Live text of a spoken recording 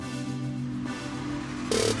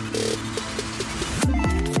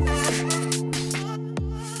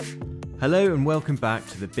Hello and welcome back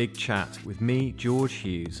to The Big Chat with me, George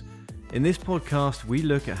Hughes. In this podcast, we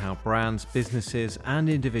look at how brands, businesses and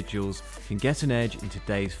individuals can get an edge in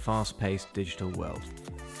today's fast-paced digital world.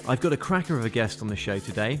 I've got a cracker of a guest on the show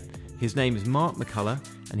today. His name is Mark McCulloch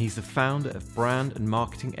and he's the founder of brand and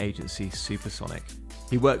marketing agency Supersonic.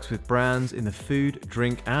 He works with brands in the food,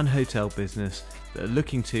 drink and hotel business that are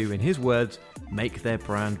looking to, in his words, make their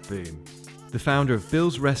brand boom. The founder of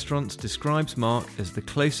Bill's Restaurants describes Mark as the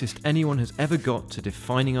closest anyone has ever got to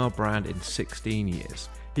defining our brand in 16 years.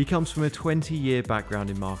 He comes from a 20-year background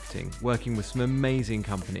in marketing, working with some amazing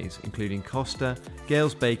companies, including Costa,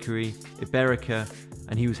 Gale's Bakery, Iberica,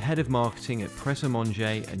 and he was head of marketing at Pret A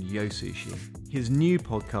Manger and Yo Sushi. His new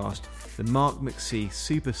podcast, the Mark McC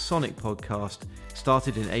Supersonic podcast,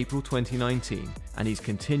 started in April 2019, and he's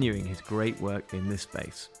continuing his great work in this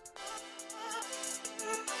space.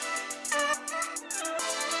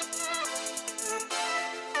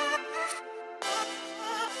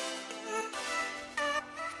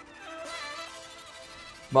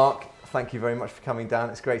 Mark, thank you very much for coming down.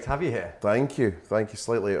 It's great to have you here. Thank you.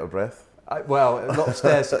 Slightly out of breath. Well, a lot of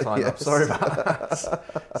stairs to climb up. Yes. Sorry about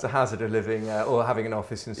that. It's a hazard of living or having an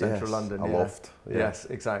office in central London. A loft. Yeah. Yes,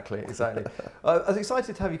 exactly. I was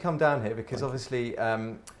excited to have you come down here because obviously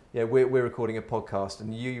we're recording a podcast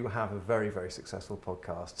and you have a very, very successful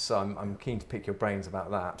podcast. So I'm keen to pick your brains about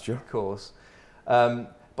that, Sure. Of course.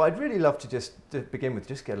 But I'd really love to begin with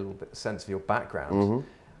just get a little bit of sense of your background. Mm-hmm.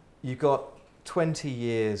 You've got 20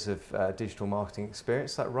 years of digital marketing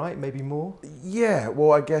experience, is that right? Maybe more? Yeah,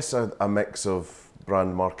 well, I guess a mix of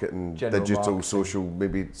brand marketing, General digital, marketing. social,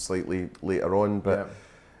 maybe slightly later on. But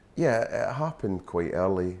yeah, it happened quite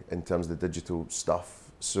early in terms of the digital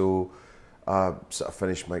stuff. So I sort of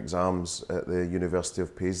finished my exams at the University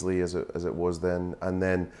of Paisley as it was then, and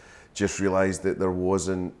then just realised that there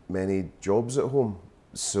wasn't many jobs at home.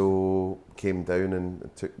 So came down and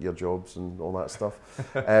took your jobs and all that stuff.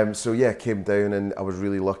 Came down and I was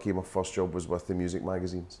really lucky. My first job was with the music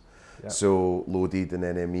magazines. Yep. So Loaded and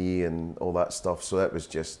NME and all that stuff. So that was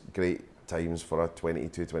just great times for a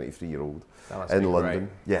 22, 23-year-old in London.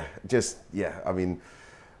 Great. I mean,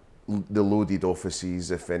 the Loaded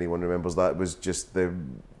offices, if anyone remembers that, was just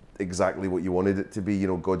exactly what you wanted it to be. You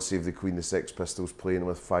know, God Save the Queen, the Sex Pistols playing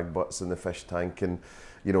with fag butts in the fish tank and,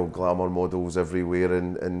 you know, glamour models everywhere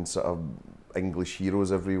and sort of English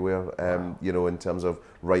heroes everywhere, Wow. You know, in terms of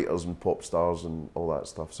writers and pop stars and all that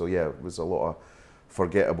stuff. So yeah, it was a lot of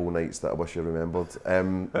forgettable nights that I wish I remembered.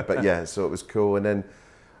 But yeah, so it was cool. And then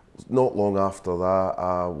not long after that,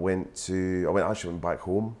 I actually went back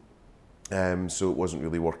home. So it wasn't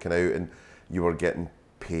really working out and you were getting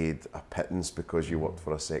paid a pittance because you worked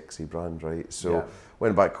for a sexy brand, right? So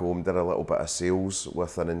went back home, did a little bit of sales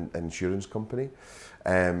with an insurance company,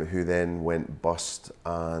 who then went bust,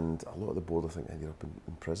 and a lot of the board I think ended up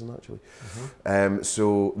in prison actually. Mm-hmm.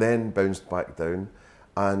 So then bounced back down,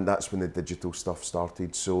 and that's when the digital stuff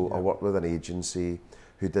started. So I worked with an agency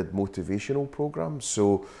who did motivational programs.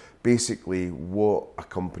 So basically what a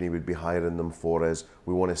company would be hiring them for is,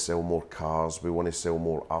 we want to sell more cars, we want to sell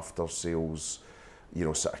more after sales, you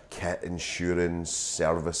know, sort of kit, insurance,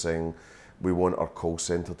 servicing. We want our call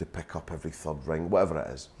centre to pick up every third ring, whatever it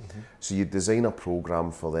is. Mm-hmm. So you design a programme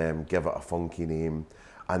for them, give it a funky name,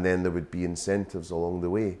 and then there would be incentives along the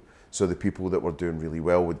way. So the people that were doing really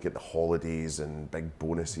well would get the holidays and big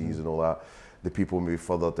bonuses and all that. The people maybe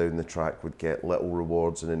further down the track would get little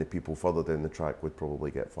rewards, and then the people further down the track would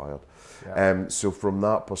probably get fired. Yeah. So from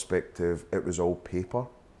that perspective, it was all paper,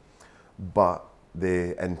 but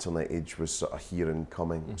the internet age was sort of here and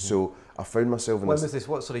coming. Mm-hmm. So I found myself in When was this?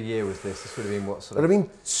 What sort of year was this? This would have been what sort of... It would have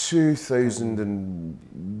been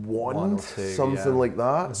 2001, something like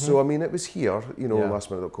that. Mm-hmm. So I mean, it was here, you know,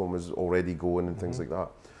 lastminute.com was already going and things like that.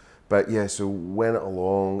 But yeah, so went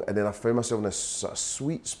along, and then I found myself in this sort of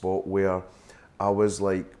sweet spot where I was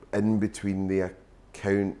like in between the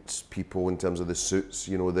accounts people in terms of the suits,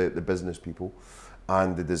 you know, the business people,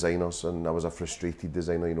 and the designers, and I was a frustrated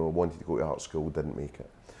designer, you know, I wanted to go to art school, didn't make it.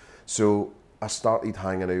 So I started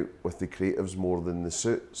hanging out with the creatives more than the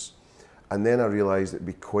suits, and then I realised it'd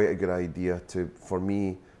be quite a good idea for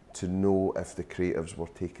me to know if the creatives were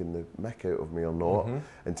taking the mick out of me or not,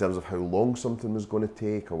 in terms of how long something was going to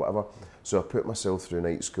take or whatever. So I put myself through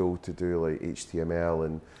night school to do like HTML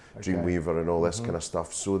and Dreamweaver and all this kind of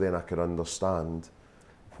stuff, so then I could understand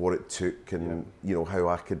what it took and you know, how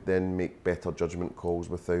I could then make better judgment calls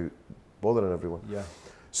without bothering everyone. Yeah.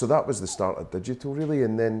 So that was the start of digital really,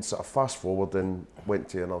 and then sort of fast forward and went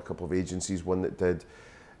to another couple of agencies, one that did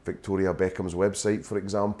Victoria Beckham's website, for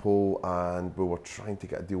example, and we were trying to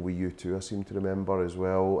get a deal with U2, I seem to remember, as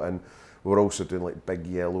well, and we were also doing like Big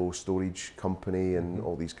Yellow Storage Company and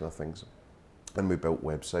all these kind of things, and we built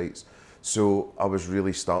websites. So I was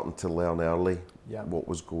really starting to learn early what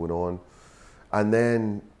was going on, and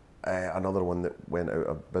then another one that went out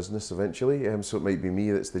of business eventually, so it might be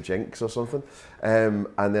me that's the jinx or something, and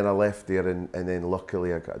then I left there, and then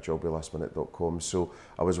luckily I got a job with lastminute.com, so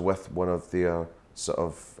I was with one of their sort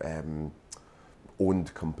of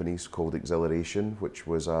owned companies called Exhilaration, which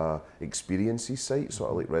was a experiences site,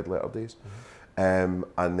 sort of like Red Letter Days, and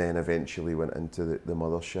then eventually went into the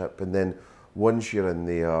mothership. And then once you're in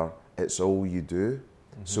there, it's all you do,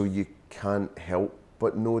 so you can't help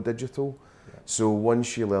but know digital. So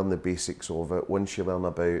once you learn the basics of it, once you learn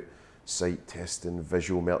about site testing,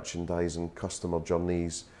 visual merchandising, customer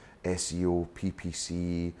journeys, SEO,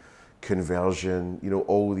 PPC, conversion, you know,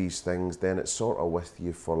 all these things, then it's sort of with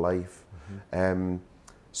you for life.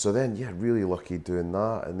 So then, really lucky doing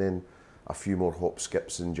that, and then a few more hop,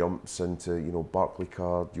 skips and jumps into, you know,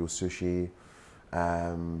 Barclaycard, Yo Sushi,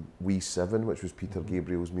 We7, which was Peter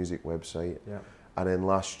Gabriel's music website, and then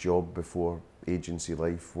last job before agency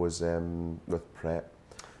life was with Pret,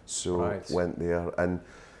 so went there and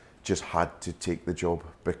just had to take the job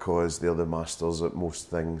because they're the masters at most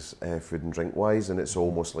things, food and drink wise, and it's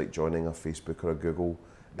almost like joining a Facebook or a Google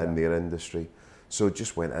in their industry. So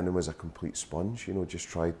just went in and was a complete sponge, you know, just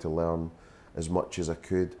tried to learn as much as I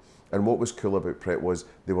could. And what was cool about Pret was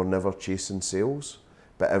they were never chasing sales,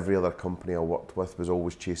 but every other company I worked with was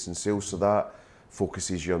always chasing sales, so that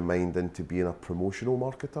focuses your mind into being a promotional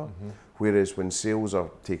marketer. Whereas when sales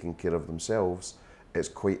are taking care of themselves, it's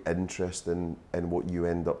quite interesting in what you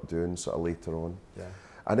end up doing sort of later on.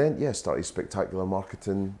 And then, started spectacular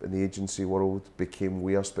marketing in the agency world, became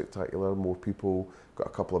We Are Spectacular, more people, got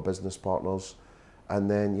a couple of business partners,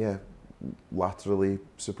 and then, laterally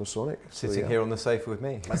Supersonic. Sitting here on the sofa with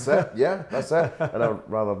me. That's it, that's it. And a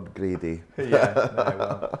rather grey day.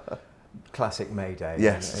 Classic May Day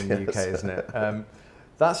in the UK, isn't it?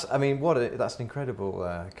 That's an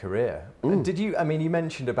incredible career. And did you? I mean, you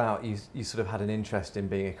mentioned about you sort of had an interest in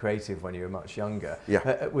being a creative when you were much younger.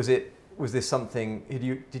 Was this something?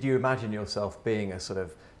 Did you imagine yourself being a sort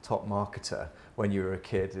of top marketer when you were a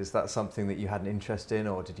kid? Is that something that you had an interest in,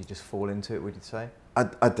 or did you just fall into it? Would you say?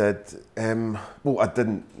 I did. I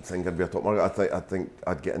didn't think I'd be a top marketer. I think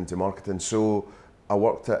I'd get into marketing. So I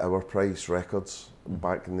worked at Our Price Records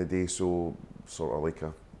back in the day. So sort of like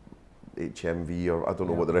a HMV, or I don't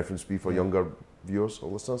know what the reference would be for younger viewers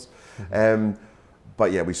or listeners.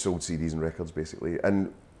 But we sold CDs and records basically.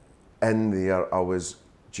 And in there, I was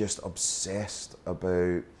just obsessed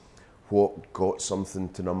about what got something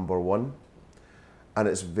to number one. And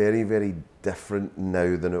it's very, very different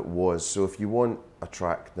now than it was. So if you want a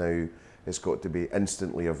track now, it's got to be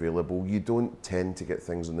instantly available. You don't tend to get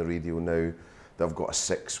things on the radio now that have got a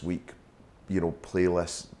 6-week,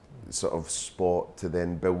 playlist sort of spot to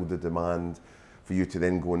then build the demand for you to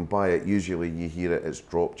then go and buy it. Usually you hear it, it's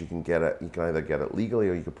dropped, you can get it, you can either get it legally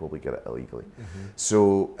or you could probably get it illegally.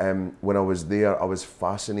 So when I was there, I was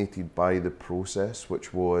fascinated by the process,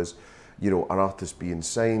 which was, an artist being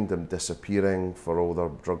signed, them disappearing for all their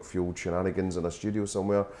drug-fueled shenanigans in a studio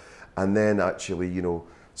somewhere, and then actually,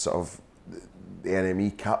 sort of the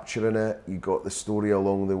NME capturing it. You got the story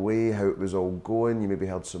along the way, how it was all going. You maybe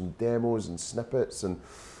heard some demos and snippets, and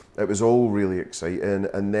it was all really exciting.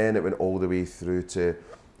 And then it went all the way through to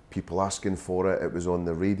people asking for it. It was on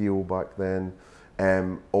the radio back then,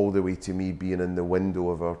 all the way to me being in the window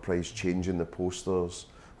of Our Price, changing the posters,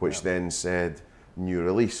 which then said new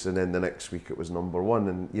release, and then the next week it was number one,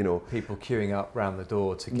 and people queuing up round the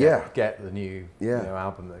door to get the new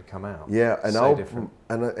album that had come out.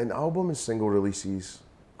 An album and single releases,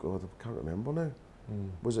 God, I can't remember now.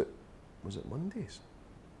 Was it Mondays?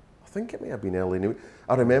 I think it may have been early in the week.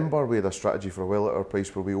 I remember we had a strategy for a while at Our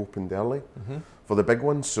Price where we opened early for the big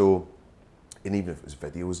ones. So, and even if it was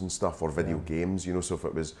videos and stuff, or video games, so if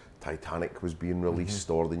it was Titanic was being released,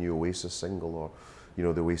 or the new Oasis single, or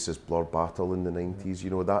the Oasis Blur Battle in the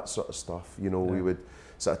 90s, that sort of stuff, we would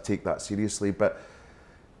sort of take that seriously. But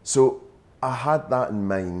so I had that in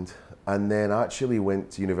mind, and then I actually went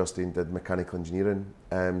to university and did mechanical engineering.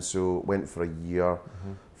 So went for a year,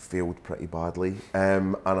 failed pretty badly,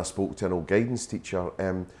 and I spoke to an old guidance teacher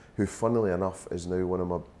who, funnily enough, is now one of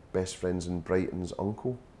my best friends in Brighton's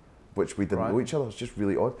uncle, which we didn't know each other. It's just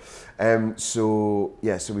really odd. So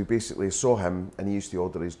we basically saw him, and he used to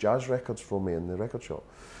order his jazz records from me in the record shop.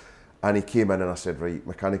 And he came in and I said, right,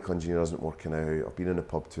 mechanical engineer isn't working out. I've been in the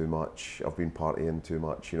pub too much. I've been partying too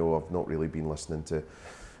much. I've not really been listening to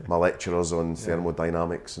my lecturers on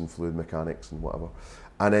thermodynamics and fluid mechanics and whatever.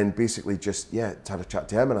 And then basically just, had a chat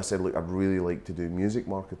to him, and I said, look, I'd really like to do music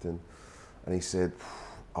marketing. And he said,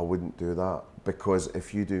 I wouldn't do that, because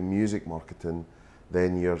if you do music marketing,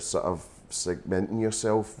 then you're sort of segmenting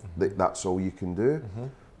yourself, that's all you can do.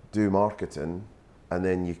 Do marketing, and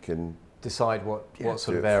then you can decide what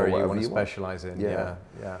sort of area you want to specialise in. Yeah.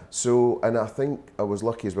 So, and I think I was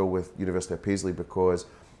lucky as well with University of Paisley, because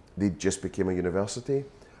they just became a university,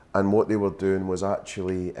 and what they were doing was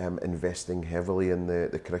actually investing heavily in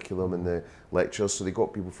the curriculum and the lectures. So they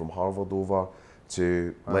got people from Harvard over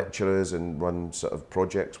to lecturers and run sort of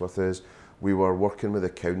projects with us. We were working with the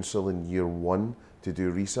council in year one to do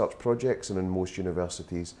research projects, and in most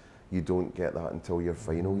universities you don't get that until your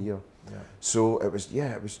final year. So it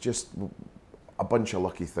was just a bunch of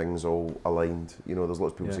lucky things all aligned. You know, there's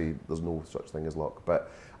lots of people say there's no such thing as luck,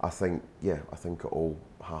 but I think it all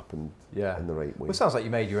happened in the right way. Well, it sounds like you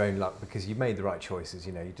made your own luck, because you made the right choices.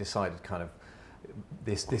 You know, you decided kind of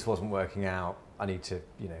this wasn't working out. I need to,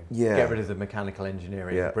 get rid of the mechanical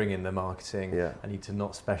engineering, bring in the marketing. I need to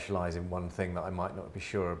not specialise in one thing that I might not be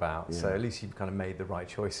sure about. So at least you've kind of made the right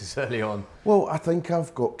choices early on. Well, I think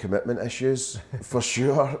I've got commitment issues for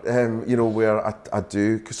sure. Where I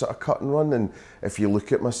do sort of cut and run. And if you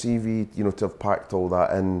look at my CV, to have packed all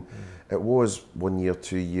that in, it was 1 year,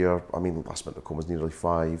 2 year. I mean, last month was nearly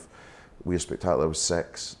 5. We're Spectacular was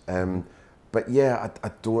 6. But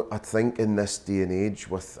I think in this day and age,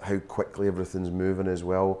 with how quickly everything's moving as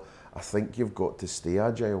well, I think you've got to stay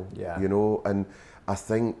agile, and I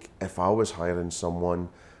think if I was hiring someone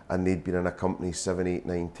and they'd been in a company 7, 8,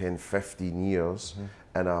 9, 10, 15 years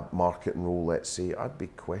in a marketing role, let's say, I'd be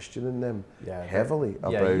questioning them heavily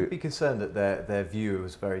about... Yeah, you'd be concerned that their view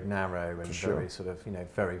was very narrow and very sort of,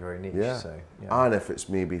 very, very niche. So, And if it's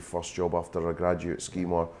maybe first job after a graduate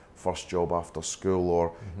scheme, or first job after school,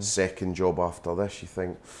 or second job after this, you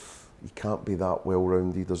think, you can't be that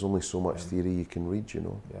well-rounded. There's only so much theory you can read, Yeah,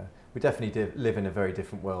 we definitely live in a very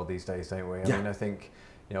different world these days, don't we? I mean, I think...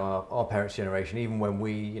 our parents' generation, even when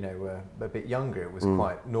we, were a bit younger, it was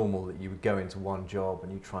quite normal that you would go into one job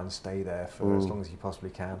and you try and stay there for as long as you possibly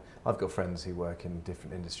can. I've got friends who work in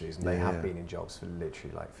different industries, and they have been in jobs for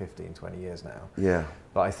literally like 15, 20 years now. Yeah.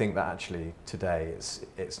 But I think that actually today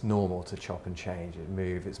it's normal to chop and change and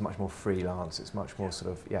move. It's much more freelance. It's much more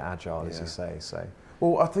sort of agile, as you say. So.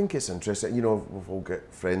 Well, I think it's interesting. We've all got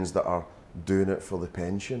friends that are doing it for the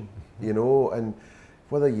pension, and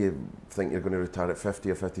whether you think you're going to retire at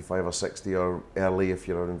 50 or 55 or 60 or early if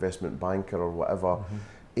you're an investment banker or whatever,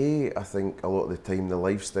 I think a lot of the time the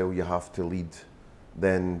lifestyle you have to lead,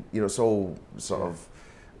 then, it's all sort of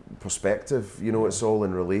perspective, it's all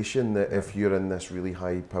in relation, that if you're in this really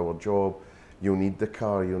high powered job, you'll need the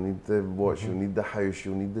car, you'll need the watch, you'll need the house,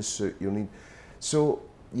 you'll need the suit, So,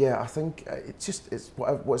 I think it's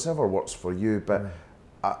whatever works for you, but...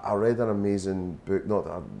 I read an amazing book, not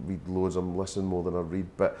that I read loads, I'm listening more than I read,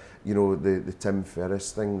 but the Tim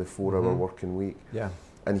Ferriss thing, the 4-hour working week. Yeah.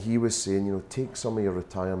 And he was saying, take some of your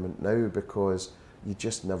retirement now, because you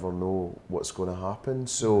just never know what's going to happen.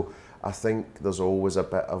 So I think there's always a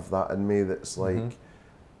bit of that in me that's like,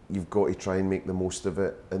 you've got to try and make the most of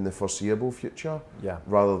it in the foreseeable future,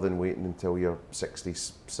 rather than waiting until you're 60,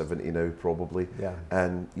 70 now probably. Yeah.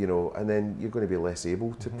 And and then you're going to be less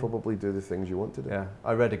able to probably do the things you want to do. Yeah.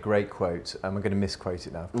 I read a great quote. I'm going to misquote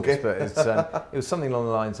it now, of course, but it's, it was something along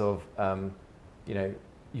the lines of,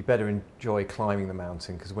 you better enjoy climbing the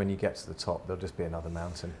mountain, because when you get to the top, there'll just be another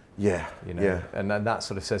mountain. Yeah. And then that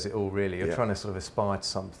sort of says it all, really. You're trying to sort of aspire to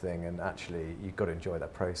something, and actually you've got to enjoy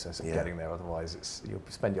that process of getting there. Otherwise, you'll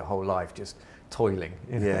spend your whole life just toiling.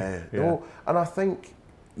 No, and I think,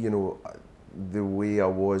 the way I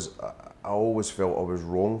was, I always felt I was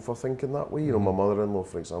wrong for thinking that way. My mother-in-law,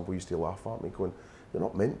 for example, used to laugh at me, going, "You're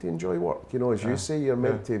not meant to enjoy work. As you say, you're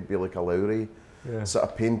meant to be like a Lowry." Sort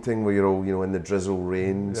of painting where you're all, in the drizzle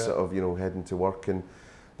rain, sort of, heading to work, and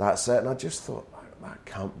that's it. And I just thought, that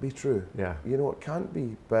can't be true. Yeah. It can't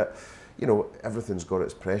be. But, everything's got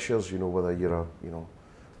its pressures, whether you're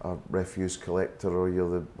a refuse collector, or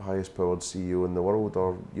you're the highest powered CEO in the world,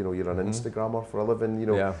 or, you're an Instagrammer for a living,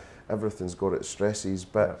 everything's got its stresses.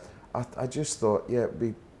 But I just thought, it'd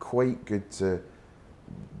be quite good to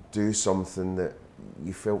do something that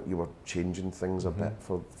you felt you were changing things a bit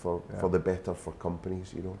for the better for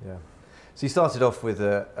companies, Yeah. So you started off with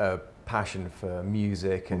a passion for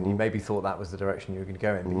music, and you maybe thought that was the direction you were going to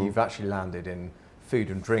go in, but you've actually landed in food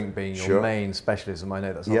and drink being your main specialism. I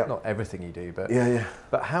know that's not everything you do, but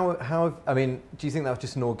But how? I mean, do you think that was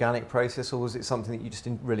just an organic process, or was it something that you just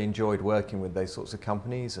really enjoyed working with those sorts of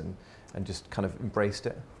companies? And and just kind of embraced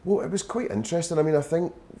it? Well, it was quite interesting. I mean, I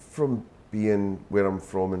think from being where I'm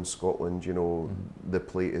from in Scotland, you know, the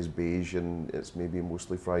plate is beige and it's maybe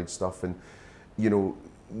mostly fried stuff, and you know,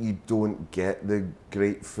 you don't get the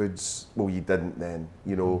great foods. Well, you didn't then,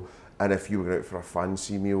 you know, and if you were going out for a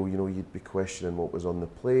fancy meal, you know, you'd be questioning what was on the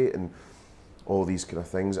plate and all these kind of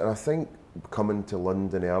things. And I think coming to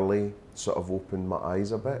London early sort of opened my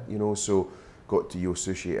eyes a bit, you know, so got to Yo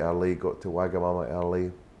Sushi early, got to Wagamama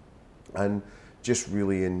early, and just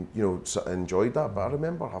really, sort of enjoyed that. But I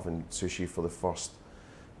remember having sushi for the first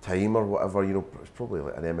time or whatever, you know, it was probably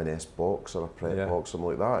like an M&S box or a Pret box, something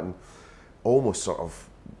like that, and almost sort of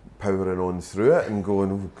powering on through it and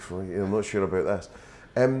going, oh, I'm not sure about this.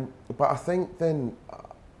 But I think then,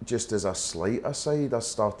 just as a slight aside, I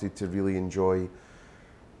started to really enjoy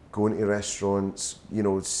going to restaurants, you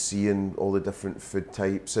know, seeing all the different food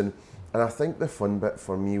types, and I think the fun bit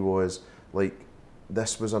for me was like,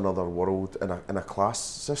 this was another world in a class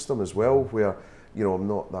system as well, where, you know, I'm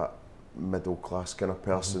not that middle class kind of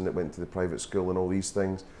person that went to the private school and all these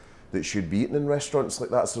things that should be eating in restaurants like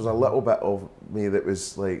that. So there's a little bit of me that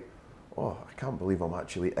was like, oh, I can't believe I'm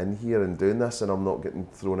actually in here and doing this and I'm not getting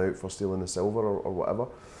thrown out for stealing the silver or whatever.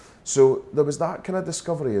 So there was that kind of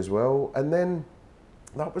discovery as well. And then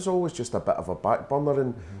that was always just a bit of a back burner.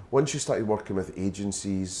 And once you started working with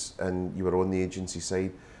agencies and you were on the agency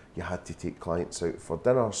side, you had to take clients out for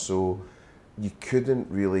dinner. So you couldn't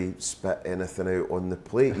really spit anything out on the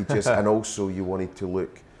plate. You just, and also you wanted to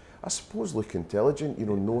look, I suppose, look intelligent, you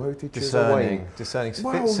know how to choose a wine. Discerning,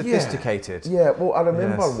 well, sophisticated. Yeah, well, I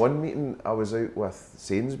remember one meeting I was out with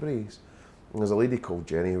Sainsbury's, and there's a lady called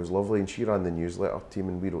Jenny who was lovely, and she ran the newsletter team,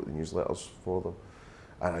 and we wrote the newsletters for them.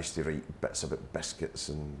 And I used to write bits about biscuits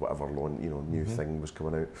and whatever new thing was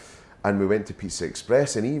coming out. And we went to Pizza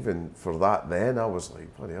Express, and even for that then, I was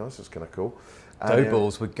like, bloody hell, this is kind of cool. Dough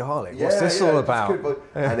balls with garlic, what's this all about?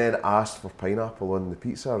 And then asked for pineapple on the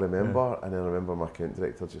pizza, I remember, and then I remember my account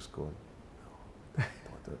director just going, no,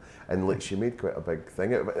 don't do it. And like, she made quite a big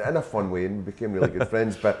thing out of it, in a fun way, and we became really good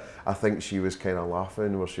friends, but I think she was kind of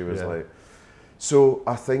laughing, where she was like, so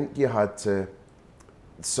I think you had to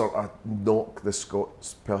sort of knock the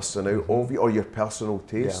Scots person out of you, or your personal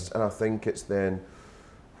tastes, and I think it's then,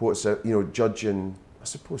 what's it, you know, judging, I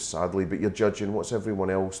suppose sadly, but you're judging what's everyone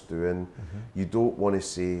else doing. You don't want to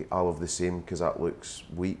say all of the same because that looks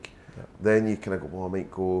weak. Then you kind of go, well, I might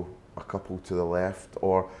go a couple to the left,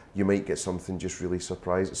 or you might get something just really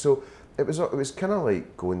surprising. So it was kind of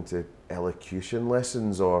like going to elocution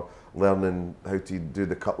lessons or learning how to do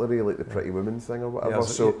the cutlery, like the Pretty Woman thing or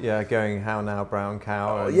whatever. Going how now, brown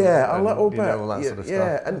cow. And, a little bit. All that sort of stuff.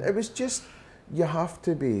 Yeah, and it was just, you have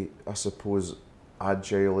to be, I suppose,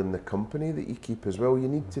 agile in the company that you keep as well. You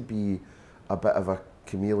need to be a bit of a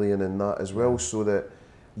chameleon in that as well, so that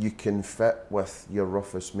you can fit with your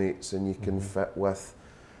roughest mates and you can fit with,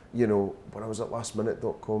 you know, when I was at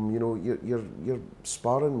lastminute.com, you know, you're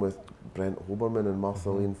sparring with Brent Hoberman and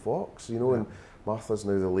Martha Lane Fox, you know, and Martha's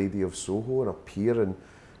now the lady of Soho and a peer, and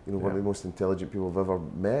you know, one of the most intelligent people I've ever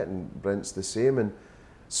met, and Brent's the same. And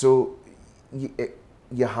so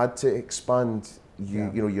you had to expand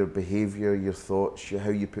you know, your behaviour, your thoughts,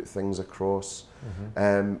 how you put things across,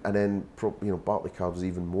 and then Barclaycard was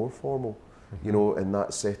even more formal, you know, in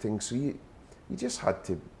that setting. So you just had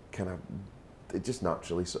to kind of, it just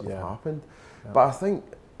naturally sort of happened. But I think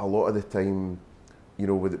a lot of the time, you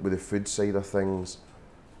know, with the food side of things,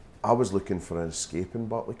 I was looking for an escape in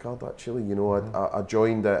Barclaycard actually. You know, I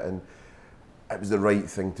joined it, and it was the right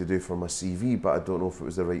thing to do for my CV, but I don't know if it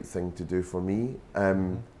was the right thing to do for me.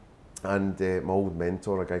 And my old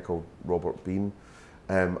mentor, a guy called Robert Bean,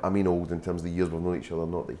 I mean old in terms of the years we've known each other,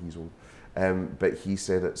 not that he's old, but he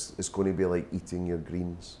said it's going to be like eating your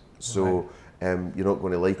greens. So you're not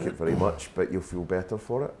going to like it very much, but you'll feel better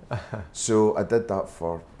for it. So I did that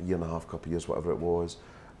for a year and a half, couple of years, whatever it was.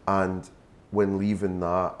 And when leaving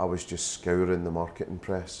that, I was just scouring the marketing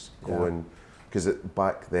press, going, because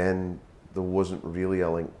back then, there wasn't really a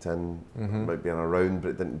LinkedIn, it might be around, but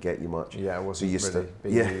it didn't get you much. Yeah, it wasn't really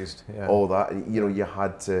being used. Yeah. All that, and, you know, you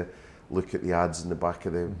had to look at the ads in the back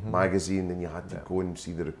of the magazine, and you had to go and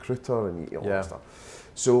see the recruiter and all that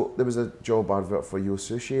stuff. So there was a job advert for Yo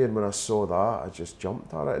Sushi, and when I saw that, I just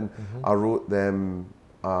jumped at it, and I wrote them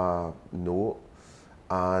a note,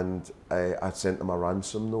 and I sent them a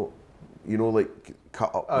ransom note, you know, like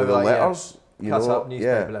cut up with the letters. Cut up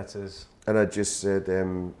newspaper letters. And I just said,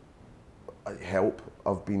 help,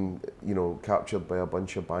 I've been, you know, captured by a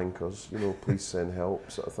bunch of bankers, you know, please send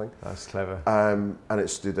help, sort of thing. That's clever. And it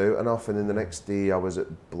stood out enough, and then the next day I was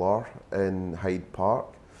at Blur in Hyde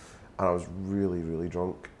Park, and I was really, really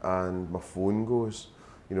drunk, and my phone goes,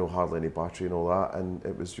 hardly any battery and all that. And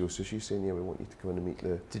it was Joe Sushi saying, yeah, we want you to come in and meet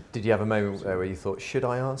the... Did you have a moment where you thought, should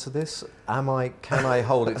I answer this? Can I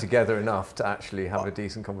hold it together enough to actually have a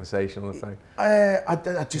decent conversation on the phone?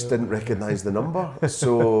 I just didn't recognise the number.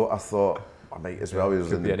 So I thought, I might as well. It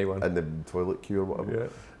was in the toilet queue or whatever.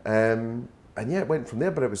 Yeah. And it went from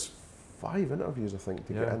there, but it was 5 interviews, I think,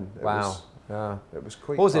 to get in. It was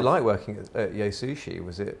quite What was it like working at Yo Sushi?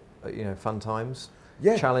 Was it, fun times?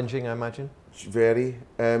 Yeah. Challenging, I imagine? Very.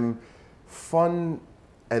 Fun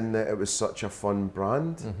in that it was such a fun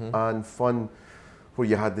brand, and fun where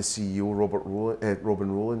you had the CEO,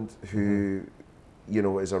 Robin Rowland, who,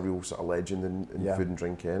 is a real sort of legend in food and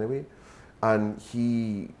drink anyway. And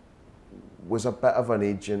he was a bit of an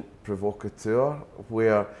agent provocateur,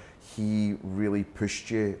 where he really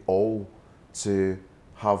pushed you all to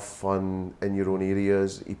have fun in your own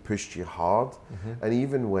areas. He pushed you hard, and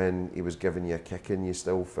even when he was giving you a kicking, you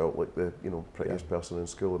still felt like the prettiest person in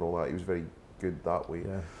school and all that. He was very good that way.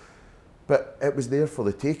 Yeah. But it was there for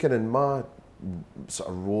the taking, and my sort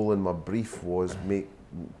of role in my brief was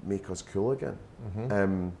make us cool again.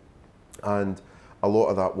 And a lot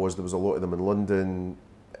of that was, there was a lot of them in London.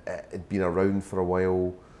 It'd been around for a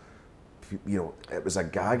while. It was a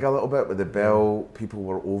gag a little bit with the bell. People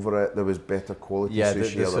were over it. There was better quality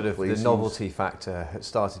sushi the other places. The novelty factor had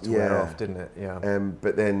started to wear off, didn't it? Yeah.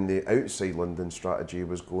 But then the outside London strategy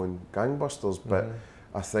was going gangbusters. But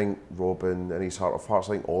I think Robin, in his heart of hearts,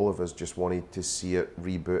 I think all of us just wanted to see it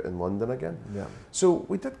reboot in London again. Yeah. So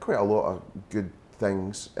we did quite a lot of good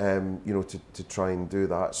things, to try and do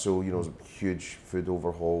that. So huge food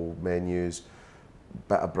overhaul, menus,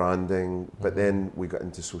 bit of branding, but then we got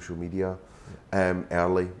into social media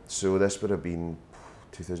early. So this would have been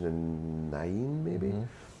 2009 maybe.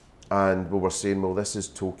 And we were saying, well, this is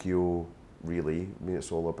Tokyo really. I mean, it's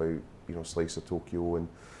all about, slice of Tokyo and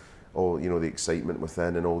all, the excitement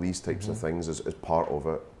within and all these types of things as part of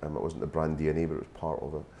it. It wasn't the brand DNA, but it was part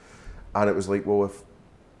of it. And it was like, well, if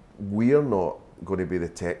we're not going to be the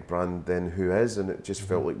tech brand, then who is? And it just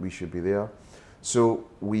felt like we should be there. So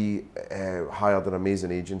we hired an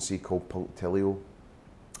amazing agency called Punctilio,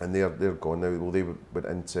 and they're gone now. Well, they went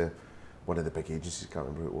into one of the big agencies, can't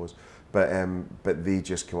remember who it was, but they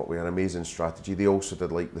just came up with an amazing strategy. They also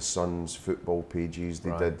did like the Suns football pages.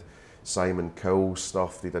 They did Simon Cowell's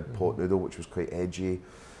stuff. They did Pot Noodle, which was quite edgy,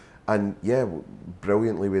 and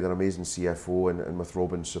brilliantly with an amazing CFO and with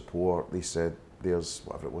Robin's support, they said there's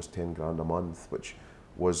whatever it was, 10 grand a month, which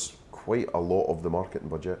was quite a lot of the marketing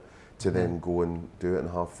budget, to then go and do it and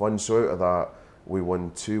have fun. So out of that, we won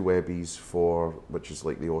 2 Webbies which is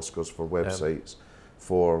like the Oscars for websites,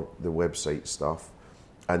 for the website stuff.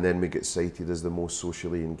 And then we get cited as the most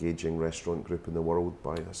socially engaging restaurant group in the world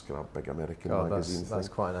by this kind of big American magazine. That's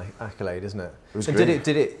quite an accolade, isn't it? It was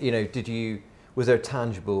great. Was there a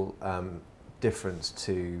tangible difference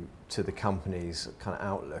to the company's kind of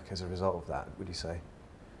outlook as a result of that, would you say?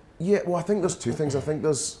 Yeah, well, I think there's 2 things. I think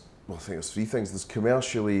there's 3 things. There's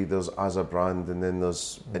commercially, there's as a brand, and then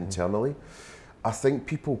there's internally. I think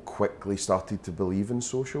people quickly started to believe in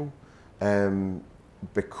social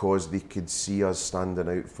because they could see us standing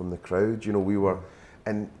out from the crowd. We were,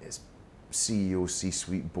 and it's CEO,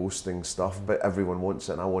 C-suite boasting stuff, but everyone wants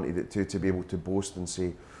it, and I wanted it too, to be able to boast and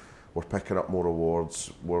say, we're picking up more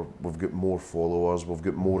awards, we've got more followers, we've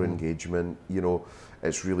got more engagement,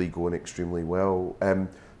 it's really going extremely well.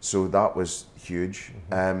 So that was huge.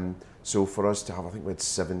 So for us to have, I think we had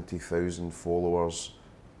 70,000 followers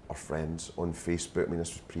or friends on Facebook. I mean,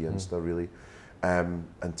 this was pre-Insta really. And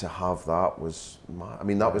to have that was,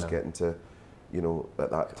 that was getting to, at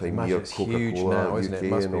that time, near Coca-Cola, huge now, isn't UK, it? It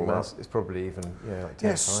must be and all massive. It's probably even, like 10 yeah,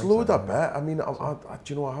 times. slowed a bit. I mean,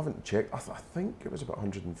 I haven't checked. I think it was about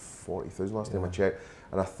 140,000 last time I checked.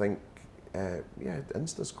 And I think,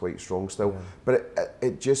 Insta's quite strong still. But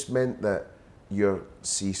it just meant that your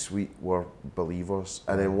C-suite were believers,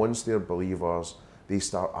 and then once they're believers, they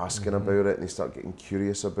start asking about it, and they start getting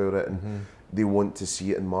curious about it, and they want to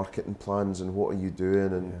see it in marketing plans, and what are you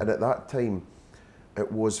doing? And at that time, it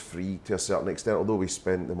was free to a certain extent, although we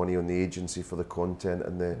spent the money on the agency for the content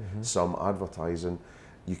and some advertising.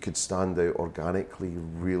 You could stand out organically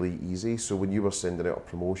really easy. So when you were sending out a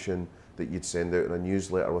promotion that you'd send out in a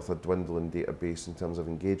newsletter with a dwindling database in terms of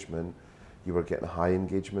engagement, you were getting high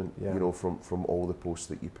engagement, from all the posts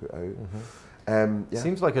that you put out.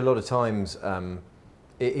 Seems like a lot of times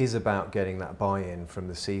it is about getting that buy-in from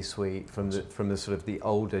the C-suite, from the sort of the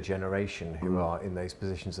older generation who are in those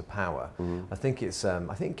positions of power. I think it's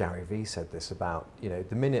I think Gary Vee said this about,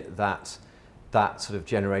 the minute that that sort of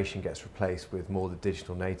generation gets replaced with more the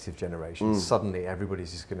digital native generation, suddenly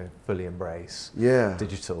everybody's just going to fully embrace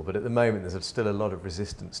digital. But at the moment, there's still a lot of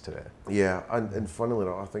resistance to it. Yeah, and funnily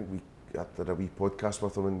enough, I think we did a wee podcast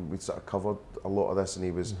with him and we sort of covered a lot of this, and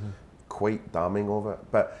he was quite damning of it.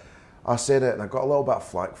 But I said it, and I got a little bit of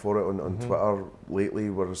flack for it on Twitter lately,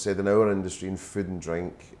 where I said in our industry, in food and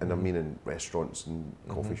drink, and I mean in restaurants and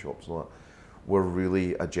coffee shops and all that, we're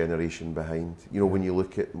really a generation behind. You know, when you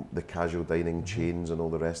look at the casual dining chains and all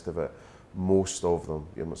the rest of it, most of them,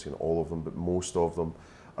 I'm not saying all of them, but most of them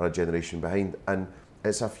are a generation behind. And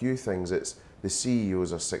it's a few things. It's the CEO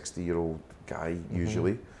is a 60-year-old guy,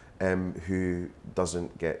 usually, who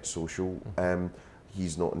doesn't get social.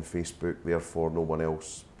 He's not on Facebook, therefore no one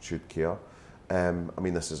else should care. I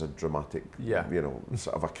mean, this is a dramatic, you know,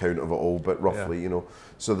 sort of account of it all, but roughly, you know.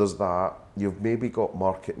 So there's that. You've maybe got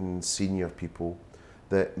marketing senior people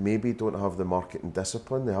that maybe don't have the marketing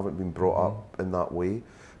discipline. They haven't been brought up in that way.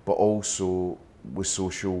 But also with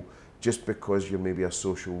social, just because you're maybe a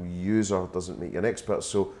social user doesn't make you an expert.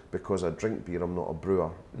 So because I drink beer, I'm not a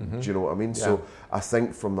brewer. Do you know what I mean? Yeah. So I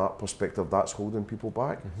think from that perspective, that's holding people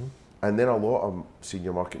back. And then a lot of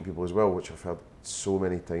senior marketing people as well, which I've heard so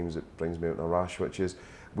many times, it brings me out in a rash, which is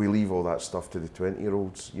we leave all that stuff to the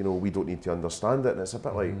 20-year-olds. You know, we don't need to understand it. And it's a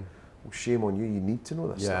bit like, well, shame on you, you need to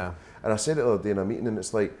know this stuff. And I said it the other day in a meeting, and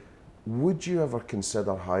it's like, would you ever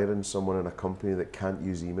consider hiring someone in a company that can't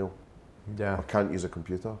use email? Or can't use a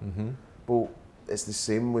computer? Well, it's the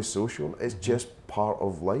same with social. It's just part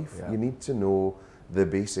of life. You need to know the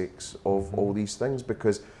basics of all these things,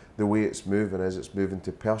 because the way it's moving is it's moving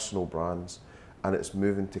to personal brands, and it's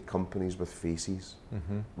moving to companies with faces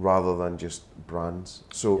rather than just brands.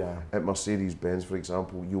 So at Mercedes-Benz, for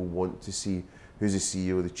example, you'll want to see who's the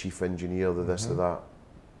CEO, the chief engineer, the this, the that.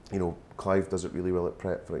 You know, Clive does it really well at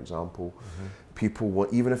Pret, for example. People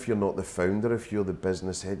want, even if you're not the founder, if you're the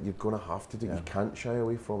business head, you're going to have to do it. You can't shy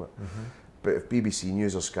away from it. But if BBC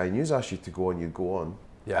News or Sky News ask you to go on, you go on.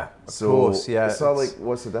 Of course, So like,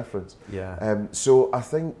 what's the difference? So I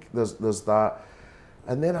think there's that.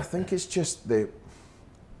 And then I think it's just a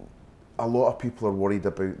lot of people are worried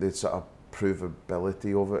about the sort of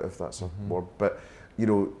provability of it, if that's a word. But, you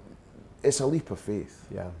know, it's a leap of faith.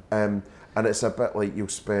 And it's a bit like you'll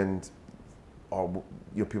spend, or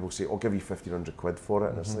you know, people say, I'll give you 1,500 quid for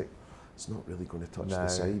it. And it's like, it's not really going to touch the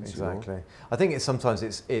sides. Exactly. You know? I think it's sometimes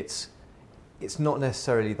it's not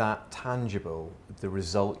necessarily that tangible, the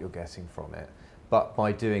result you're getting from it, but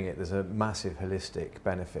by doing it, there's a massive holistic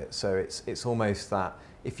benefit. So it's almost that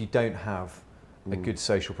if you don't have a good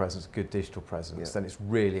social presence, a good digital presence, then it's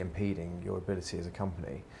really impeding your ability as a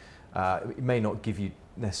company. It may not give you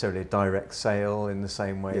necessarily a direct sale in the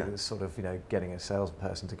same way that sort of, you know, getting a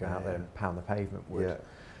salesperson to go out there and pound the pavement would.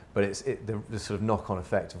 But the sort of knock-on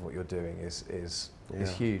effect of what you're doing is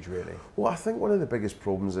huge, really. Well, I think one of the biggest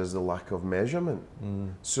problems is the lack of measurement.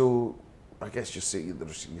 So I guess you're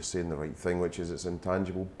saying the right thing, which is it's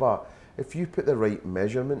intangible. But if you put the right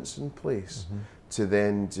measurements in place to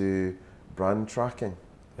then do brand tracking,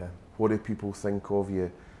 what do people think of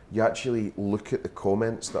you? You actually look at the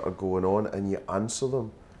comments that are going on and you answer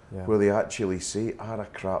them, where they actually say, I had a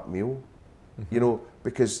crap meal. You know,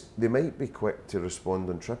 because they might be quick to respond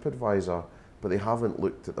on TripAdvisor, but they haven't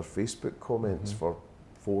looked at their Facebook comments for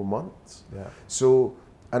 4 months. So,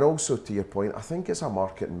 and also to your point, I think it's a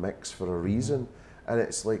marketing mix for a reason. And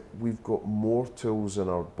it's like we've got more tools in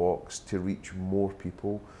our box to reach more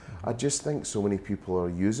people. I just think so many people are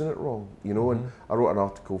using it wrong, you know. And I wrote an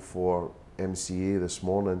article for MCA this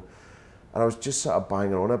morning, and I was just sort of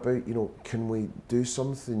banging on about, you know, can we do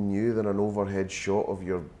something new than an overhead shot of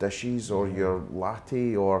your dishes or your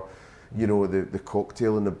latte or, you know, the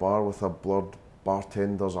cocktail in the bar with a blurred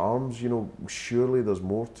bartender's arms? You know, surely there's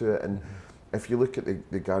more to it. And if you look at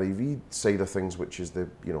the Gary Vee side of things, which is the,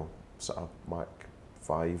 you know, sort of Mac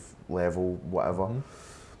 5 level, whatever,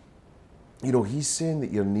 you know, he's saying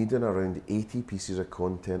that you're needing around 80 pieces of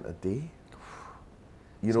content a day.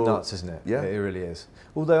 It's nuts, isn't it? Yeah, it really is.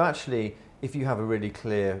 Although actually, if you have a really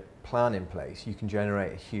clear plan in place, you can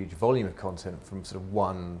generate a huge volume of content from sort of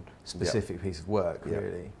one specific piece of work,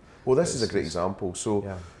 really. Well, this is a great example. So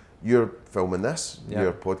you're filming this,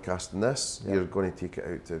 you're podcasting this, you're going to take it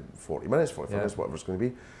out to 40 minutes, 45 minutes, whatever it's going to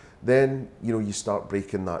be. Then, you know, you start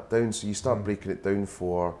breaking that down. So you start breaking it down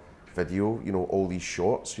for video, you know, all these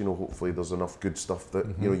shots, you know, hopefully there's enough good stuff that,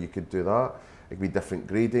 you know, you could do that. It can be different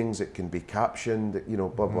gradings, it can be captioned, you know,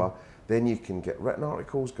 blah, blah. Then you can get written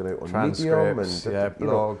articles going out on Medium and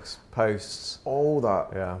blogs, posts. All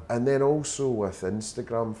that. And then also with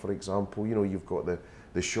Instagram, for example, you know, you've got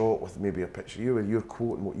the shot with maybe a picture of you, where you're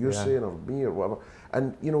quoting what you're saying or me or whatever.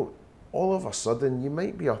 And, you know, all of a sudden you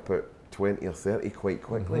might be up at 20 or 30 quite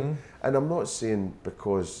quickly. And I'm not saying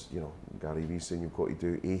because, Gary Vee's saying you've got to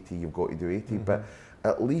do 80, you've got to do 80, but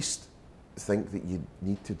at least think that you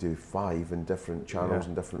need to do 5 in different channels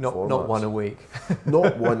and different formats. Not one a week.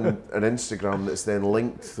 Not one on Instagram that's then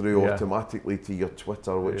linked through automatically to your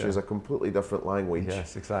Twitter, which is a completely different language.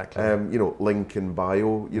 Yes, exactly. Link in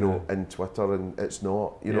bio, in Twitter, and it's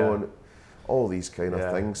not, and all these kind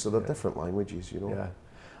of things. So they're different languages, Yeah.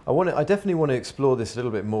 I definitely want to explore this a little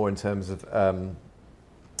bit more in terms of,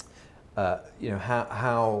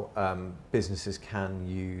 how businesses can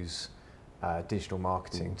use digital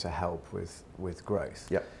marketing to help with growth.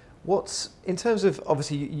 Yeah. What's in terms of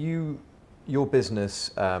obviously your business,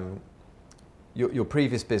 your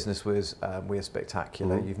previous business was We're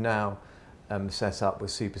Spectacular. You've now set up with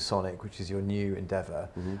Supersonic, which is your new endeavour,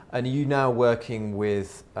 and are you now working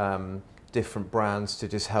with different brands to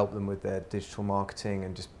just help them with their digital marketing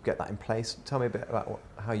and just get that in place? Tell me a bit about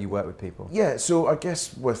how you work with people. Yeah, so I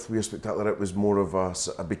guess with We're Spectacular, it was more of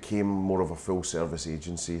it became more of a full service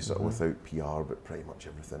agency, sort of without PR, but pretty much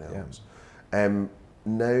everything else.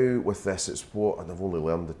 Now with this, it's and I've only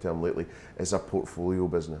learned the term lately, is a portfolio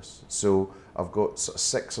business. So I've got sort of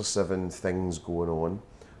 6 or 7 things going on,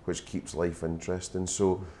 which keeps life interesting.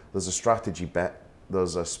 So there's a strategy bit,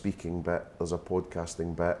 there's a speaking bit, there's a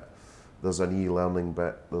podcasting bit, there's an e-learning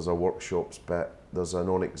bit, there's a workshops bit, there's a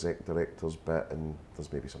non-exec directors bit, and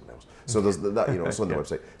there's maybe something else. So there's that, it's on the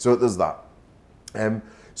website. So there's that.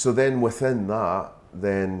 So then within that,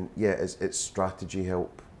 it's strategy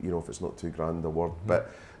help, if it's not too grand a word,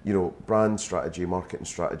 but, brand strategy, marketing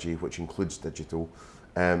strategy, which includes digital,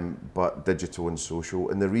 but digital and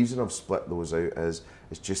social. And the reason I've split those out is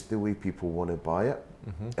it's just the way people want to buy it.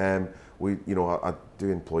 I do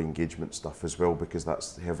employee engagement stuff as well because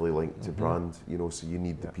that's heavily linked to brand, so you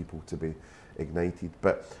need the people to be ignited.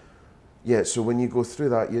 But so when you go through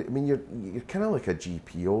that, you're kind of like a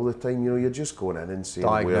GP all the time. You're just going in and saying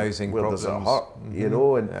diagnosing where does it hurt,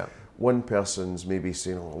 and one person's maybe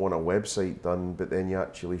saying, I want a website done, but then you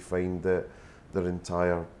actually find that their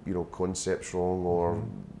entire concept's wrong, or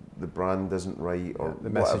the brand isn't right, or the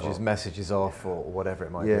message is off, or whatever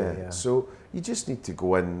it might be. Yeah. So you just need to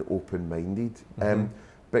go in open-minded.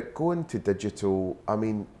 But going to digital,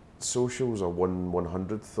 socials are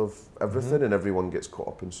 1/100th of everything, and everyone gets caught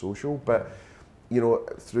up in social. But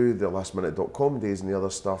through the lastminute.com days and the other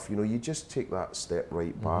stuff, you just take that step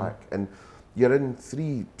right back, and you're in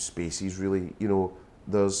 3 spaces really.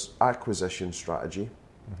 There's acquisition strategy,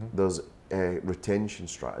 there's retention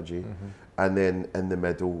strategy, and then in the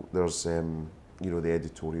middle there's the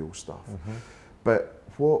editorial stuff. But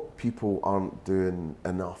what people aren't doing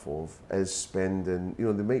enough of is spending,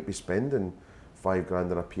 they might be spending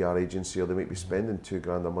 $5,000 in a PR agency, or they might be spending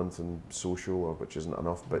 $2,000 a month in social, or which isn't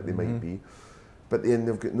enough, but they might be. But then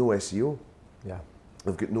they've got no SEO. Yeah.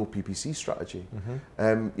 They've got no PPC strategy.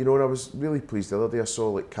 And I was really pleased the other day. I saw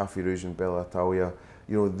like Cafe Rouge and Bella Italia.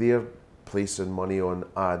 They're placing money on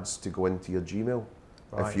ads to go into your Gmail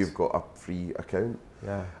if you've got a free account.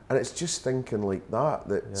 Yeah. And it's just thinking like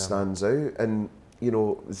that stands out. And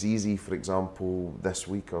Zizi, for example, this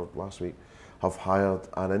week or last week, have hired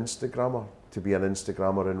an Instagrammer to be an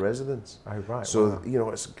Instagrammer in residence. Oh, right. So,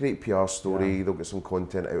 it's a great PR story. They'll get some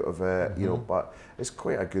content out of it, but it's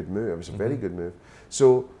quite a good move. It's a very good move.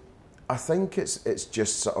 So I think it's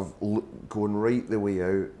just sort of going right the way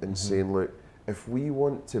out and saying, look, if we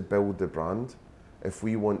want to build the brand, if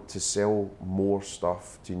we want to sell more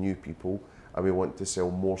stuff to new people, and we want to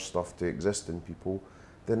sell more stuff to existing people,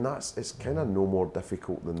 then it's kind of no more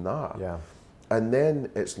difficult than that. Yeah. And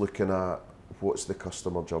then it's looking at what's the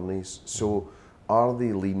customer journeys. So are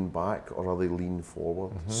they lean back or are they lean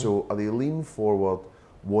forward? So are they lean forward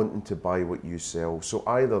wanting to buy what you sell? So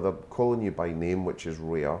either they're calling you by name, which is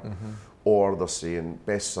rare, or they're saying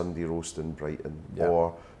best Sunday roast in Brighton,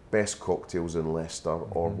 or best cocktails in Leicester,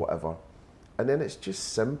 or whatever. And then it's just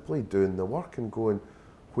simply doing the work and going,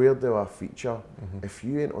 where do I feature? If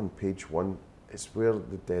you ain't on page 1, it's where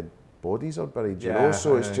the dead bodies are buried, you know?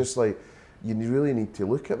 So it's just like, you really need to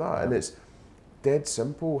look at that. And it's dead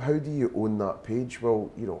simple. How do you own that page?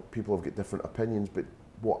 Well, people have got different opinions, but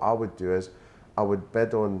what I would do is I would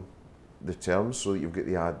bid on the terms so that you've got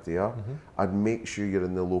the ad there. I'd make sure you're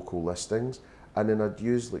in the local listings, and then I'd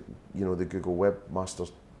use the Google Webmaster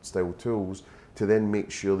style tools to then make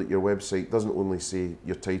sure that your website doesn't only say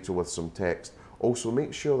your title with some text, also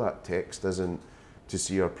make sure that text isn't to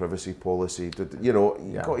see our privacy policy.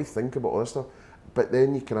 You've got to think about all this stuff. But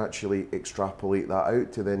then you can actually extrapolate that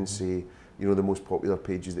out to then say, the most popular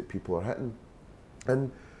pages that people are hitting.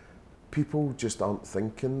 And people just aren't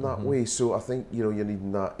thinking that way. So I think, you know, you're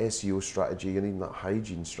needing that SEO strategy, you're needing that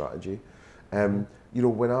hygiene strategy. You know,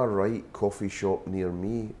 when I write coffee shop near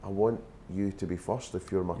me, I want you to be first if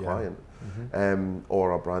you're my client,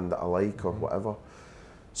 or a brand that I like or whatever.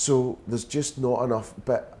 So there's just not enough,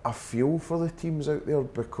 but I feel for the teams out there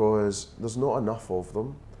because there's not enough of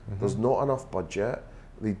them. There's not enough budget.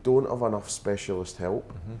 They don't have enough specialist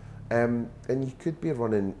help. And you could be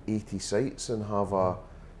running 80 sites and have a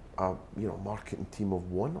you know, marketing team of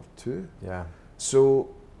 1 or 2. Yeah.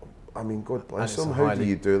 So, I mean, God bless them. How do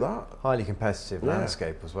you do that? Highly competitive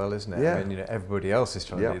landscape as well, isn't it? Yeah. I mean, you know, everybody else is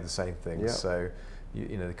trying to do the same things. So,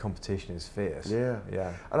 you know, the competition is fierce. Yeah.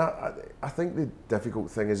 And I think the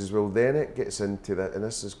difficult thing is as well, then it gets into that, and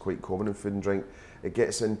this is quite common in food and drink, it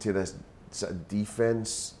gets into this sort of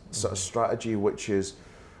defence sort of strategy, which is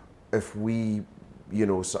if we, you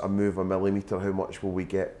know, sort of move a millimetre, how much will we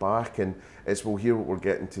get back? And it's, well, here what we're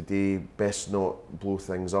getting today, best not blow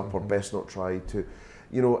things up or best not try to,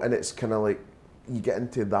 you know, and it's kind of like, you get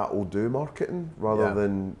into that'll do marketing rather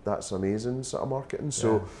than that's amazing sort of marketing.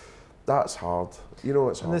 So that's hard, you know,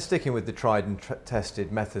 it's hard. And they're sticking with the tried and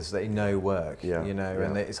tested methods that you know work, you know,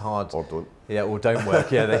 and it's hard. Or don't. Yeah, or don't work.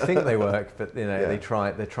 They think they work, but, you know, they're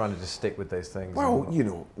trying to just stick with those things. Well, you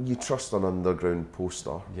know, you trust an underground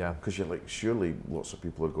poster. Yeah. Because you're like, surely lots of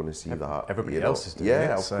people are going to see that. Everybody else is doing it.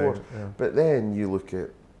 Yeah, of course. Yeah. But then you look at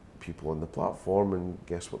people on the platform and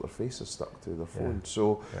guess what, their face is stuck to their phone.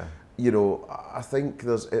 So, you know, I think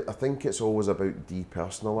it's always about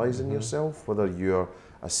depersonalising yourself, whether you're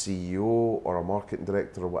a CEO or a marketing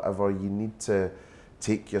director or whatever. You need to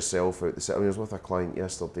take yourself out the set. I mean, I was with a client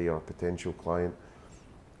yesterday, or a potential client,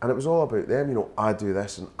 and it was all about them. You know, I do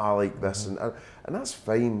this and I like this, and that's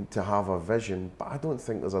fine to have a vision, but I don't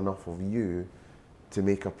think there's enough of you to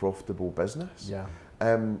make a profitable business. Yeah.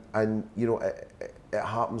 And you know, it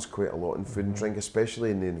happens quite a lot in food and drink,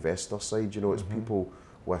 especially in the investor side. You know, it's people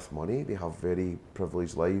with money, they have very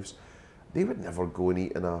privileged lives. They would never go and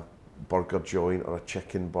eat in a burger joint or a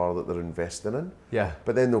chicken bar that they're investing in. Yeah.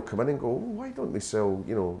 But then they'll come in and go, why don't we sell,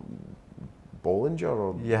 you know, Bollinger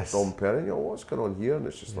or Dom Perignon? You know, what's going on here? And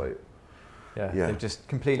it's just like, they're just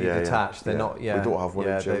completely detached. They're not. Yeah, we don't have one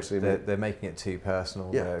in Chelsea. They're making it too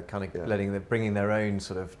personal. They're kind of bringing their own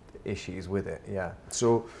sort of issues with it. Yeah.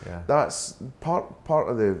 So that's part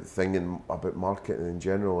of the thing about marketing in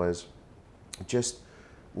general is just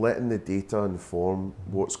letting the data inform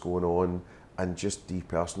what's going on, and just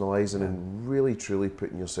depersonalising and really truly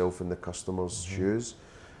putting yourself in the customer's shoes.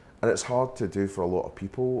 And it's hard to do for a lot of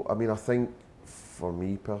people. I mean, I think for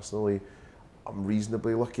me personally, I'm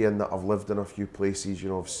reasonably lucky in that I've lived in a few places, you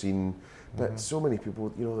know, I've seen, but so many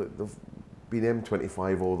people, you know, they've been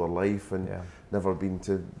M25 all their life and never been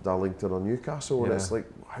to Darlington or Newcastle, and it's like,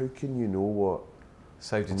 how can you know what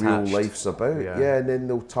real life's about? And then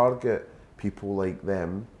they'll target people like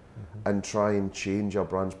them and try and change our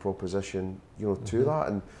brand's proposition, you know, to that,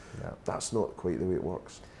 and that's not quite the way it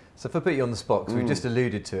works. So if I put you on the spot, because we just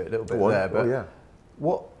alluded to it a little bit there,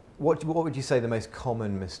 but what would you say the most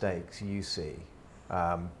common mistakes you see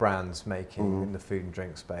brands making in the food and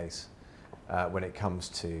drink space when it comes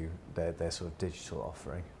to their sort of digital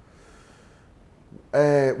offering?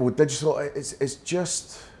 Well, digital, it's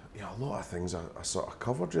just, you know, a lot of things I sort of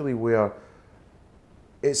covered really, where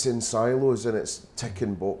it's in silos and it's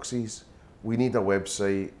ticking boxes. We need a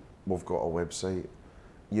website, we've got a website.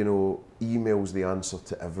 You know, email's the answer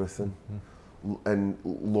to everything. And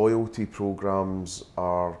loyalty programs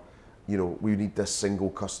are, you know, we need this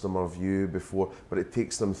single customer view before, but it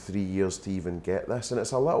takes them 3 years to even get this. And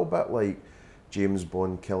it's a little bit like James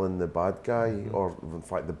Bond killing the bad guy, or in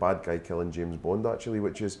fact the bad guy killing James Bond actually,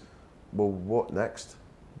 which is, well, what next?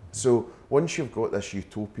 So once you've got this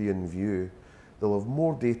utopian view, they'll have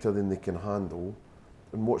more data than they can handle,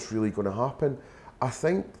 and what's really going to happen? I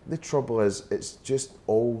think the trouble is it's just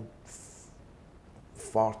all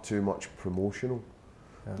far too much promotional.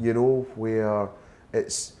 You know, where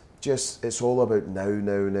it's all about now,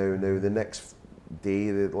 the next day,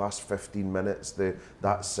 the last 15 minutes,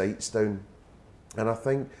 that site's down. And I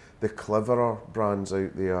think the cleverer brands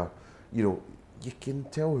out there, you know, you can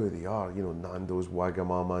tell who they are, you know, Nando's,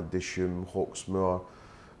 Wagamama, Dishoom, Hawksmoor,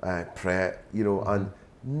 Pret, you know, and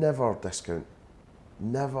never discount.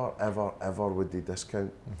 Never, ever, ever would they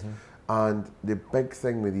discount. And the big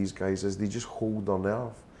thing with these guys is they just hold their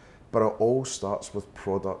nerve. But it all starts with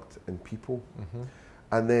product and people.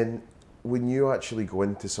 And then when you actually go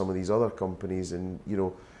into some of these other companies and, you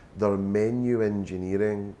know, they're menu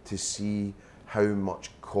engineering to see how much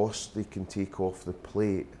cost they can take off the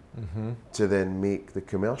plate to then make the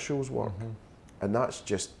commercials work. And that's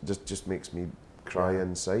just makes me cry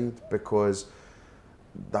inside, because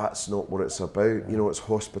that's not what it's about. You know, it's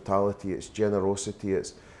hospitality, it's generosity,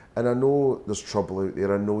 and I know there's trouble out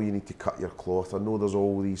there, I know you need to cut your cloth, I know there's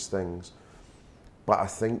all these things, but I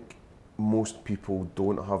think most people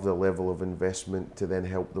don't have the level of investment to then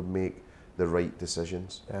help them make the right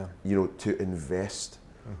decisions. You know, to invest.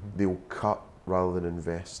 They'll cut rather than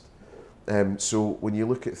invest. So when you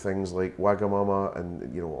look at things like Wagamama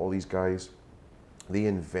and, you know, all these guys, they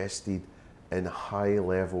invested in high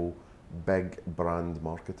level, big brand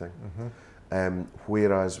marketing.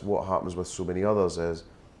 Whereas what happens with so many others is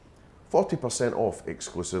 40% off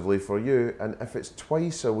exclusively for you, and if it's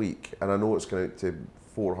twice a week, and I know it's going out to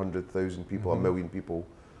 400,000 people, 1 million people,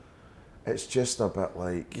 it's just a bit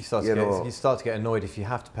like, you start to get annoyed if you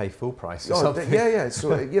have to pay full price or something.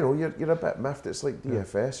 So you know, you're a bit miffed. It's like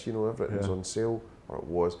DFS, you know, everything's on sale, or it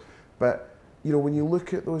was. But you know, when you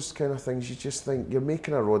look at those kind of things, you just think you're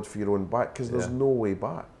making a rod for your own back, because there's no way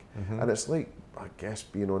back. And it's like, I guess,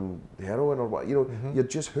 being on heroin or what, you know, you're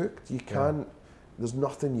just hooked. You can't. There's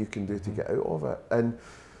nothing you can do to get out of it. And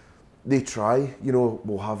they try. You know,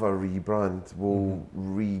 we'll have a rebrand. We'll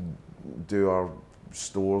redo our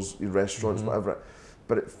stores, restaurants, whatever.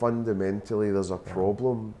 But fundamentally, there's a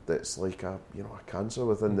problem that's like a cancer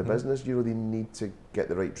within the business. You know, they need to get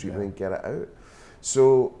the right treatment and get it out.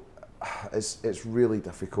 So it's really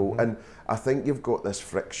difficult. And I think you've got this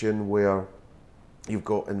friction where you've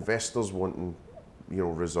got investors wanting, you know,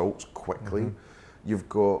 results quickly. You've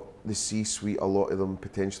got the C-suite, a lot of them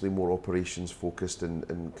potentially more operations focused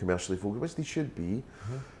and commercially focused, which they should be.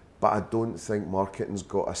 But I don't think marketing's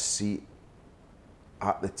got a seat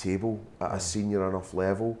at the table at a senior enough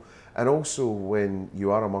level. And also, when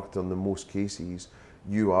you are a marketer, in the most cases,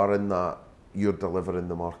 you are in that, you're delivering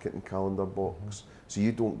the marketing calendar box. So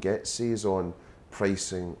you don't get says on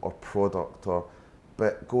pricing or product,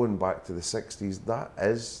 but going back to the 60s, that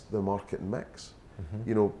is the marketing mix.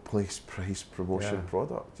 You know, place, price, promotion,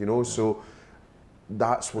 product, you know, so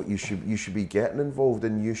that's what you should be getting involved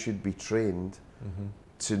in. You should be trained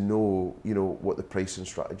to know, you know, what the pricing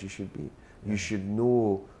strategy should be. You should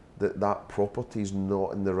know that property is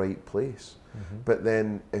not in the right place. But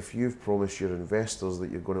then if you've promised your investors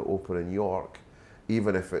that you're going to open in York,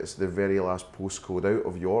 even if it's the very last postcode out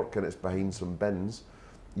of York and it's behind some bins,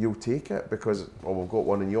 you'll take it because, oh, we've got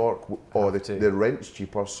one in York, the rent's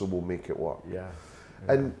cheaper, so we'll make it work.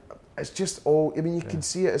 And it's just all, I mean, you can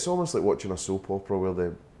see it, it's almost like watching a soap opera where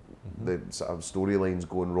the sort of storyline's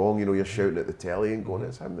going wrong, you know, you're shouting at the telly and going,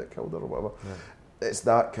 it's him that killed her or whatever. It's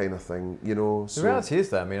that kind of thing, you know. The reality is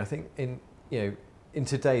that, I mean, I think in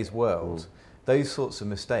today's world, those sorts of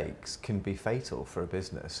mistakes can be fatal for a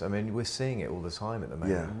business. I mean, we're seeing it all the time at the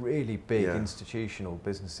moment. Really big institutional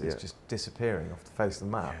businesses just disappearing off the face of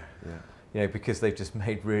the map. You know, because they've just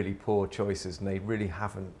made really poor choices and they really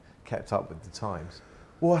haven't kept up with the times.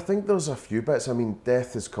 Well, I think there's a few bits. I mean,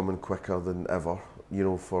 death is coming quicker than ever, you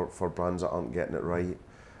know, for brands that aren't getting it right.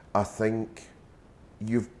 I think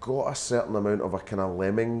you've got a certain amount of a kind of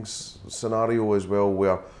lemmings scenario as well,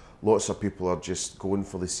 where lots of people are just going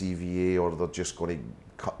for the CVA, or they're just going to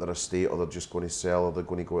cut their estate, or they're just going to sell, or they're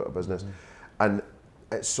going to go out of business. And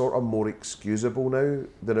it's sort of more excusable now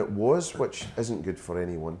than it was, which isn't good for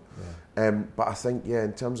anyone. But I think,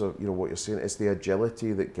 in terms of, you know, what you're saying, it's the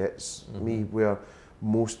agility that gets me, where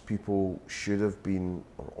most people should have been,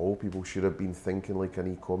 or all people should have been thinking like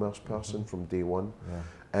an e-commerce person from day one.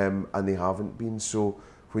 And they haven't been. So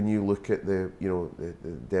when you look at the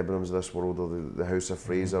Debenhams of this world, or the House of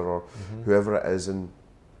Fraser, or whoever it is, and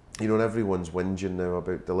you know, and everyone's whinging now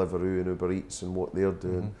about Deliveroo and Uber Eats and what they're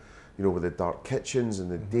doing, you know, with the dark kitchens and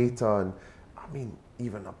the data, and I mean,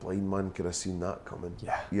 even a blind man could have seen that coming.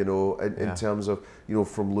 You know, in terms of, you know,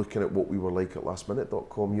 from looking at what we were like at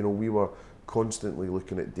lastminute.com, you know, we were constantly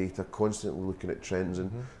looking at data, constantly looking at trends,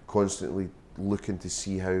 and constantly looking to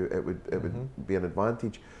see how it would be an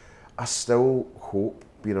advantage. I still hope,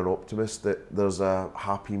 being an optimist, that there's a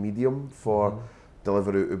happy medium for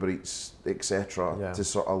Deliveroo, Uber Eats, etc. to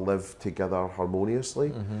sort of live together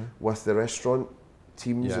harmoniously with the restaurant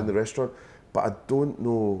teams in the restaurant. But I don't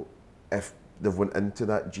know if they've went into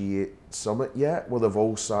that G8 summit yet, where they've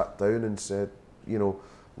all sat down and said, you know,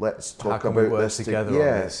 let's talk about this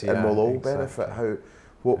together. And we'll all benefit.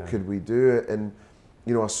 What could we do? And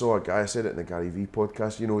you know, I saw a guy, I said it in the Gary V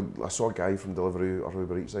podcast, you know, I saw a guy from Deliveroo or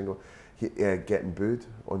Uber Eats getting booed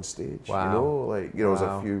on stage. You know, like, you know, there's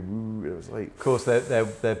a few, it was like... Of course,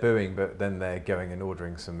 they're booing, but then they're going and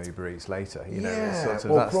ordering some Uber Eats later, you know. That's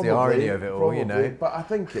probably, the irony of it all, you know. But I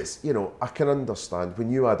think it's, you know, I can understand,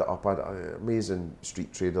 when you add it up, I had an amazing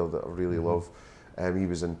street trader that I really love, He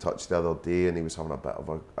was in touch the other day and he was having a bit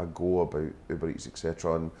of a go about Uber Eats,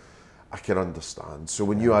 etc. And I can understand. So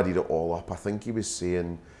when you added it all up, I think he was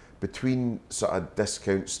saying between sort of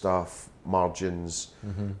discount stuff, margins,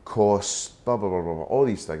 costs, blah, blah, blah, blah, blah, all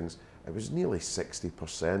these things, it was nearly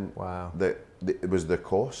 60%. Wow. That it was the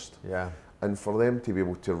cost. Yeah. And for them to be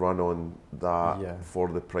able to run on that for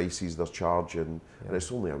the prices they're charging, and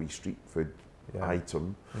it's only a wee street food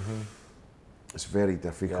item, it's very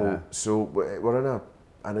difficult. Yeah. So we're in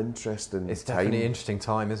an interesting It's time. definitely an interesting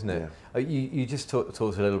time, isn't it? Yeah. You just talked a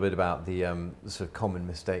little bit about the sort of common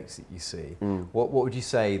mistakes that you see. What would you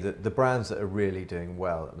say that the brands that are really doing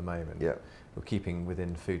well at the moment, or keeping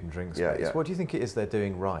within food and drink space, what do you think it is they're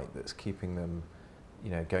doing right that's keeping them,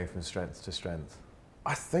 going from strength to strength?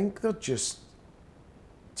 I think they're just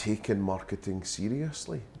taking marketing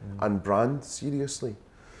seriously and brand seriously.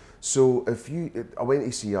 So I went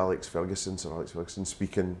to see Sir Alex Ferguson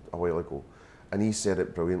speaking a while ago, and he said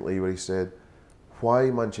it brilliantly, where he said why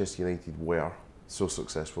Manchester United were so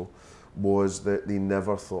successful was that they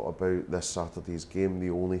never thought about this Saturday's game, they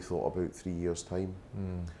only thought about 3 years' time.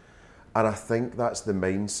 And I think that's the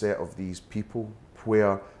mindset of these people,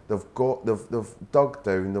 where they've dug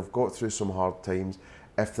down, they've got through some hard times.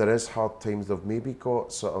 If there is hard times, they've maybe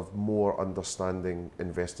got sort of more understanding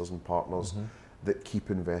investors and partners that keep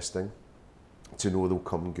investing to know they'll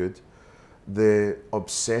come good. The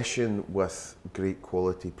obsession with great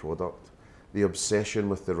quality product, the obsession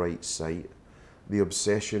with the right site, the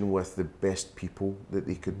obsession with the best people that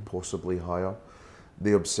they could possibly hire,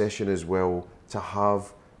 the obsession as well to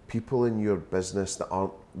have people in your business that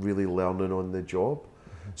aren't really learning on the job.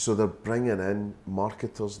 So they're bringing in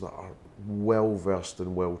marketers that are well versed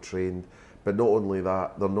and well trained, but not only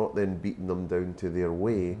that, they're not then beating them down to their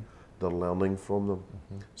way, they're learning from them.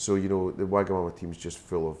 So the Wagamama team's just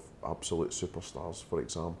full of absolute superstars, for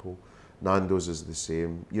example. Nando's is the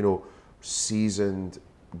same, seasoned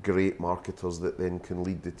great marketers that then can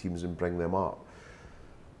lead the teams and bring them up.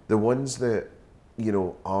 The ones that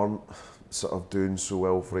aren't sort of doing so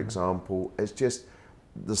well, for example, it's just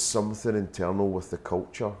there's something internal with the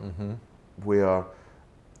culture where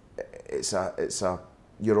it's a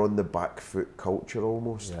you're on the back foot culture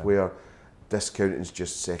almost, where discounting's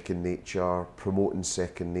just second nature, promoting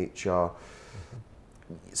second nature.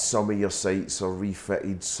 Some of your sites are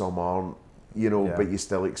refitted, some aren't, but you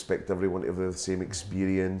still expect everyone to have the same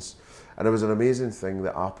experience. And it was an amazing thing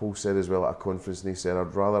that Apple said as well at a conference, and he said,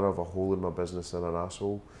 I'd rather have a hole in my business than an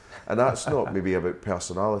asshole. And that's not maybe about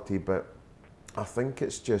personality, but I think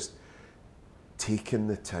it's just taking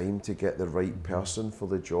the time to get the right person for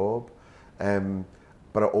the job.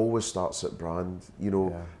 But it always starts at brand.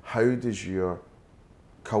 How does your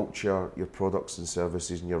culture, your products and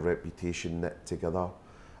services and your reputation knit together?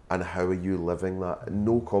 And how are you living that?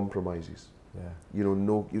 No compromises.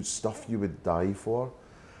 No stuff you would die for.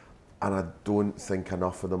 And I don't think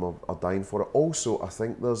enough of them are dying for it. Also, I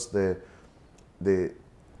think there's the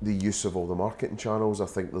use of all the marketing channels. I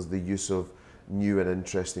think there's the use of new and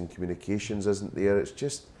interesting communications isn't there. It's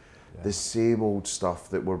just the same old stuff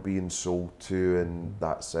that we're being sold to, and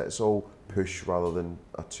that's it. It's all push rather than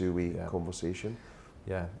a two-way conversation.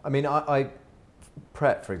 Yeah. I mean, I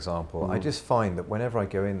Pret, for example, I just find that whenever I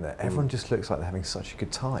go in there, everyone just looks like they're having such a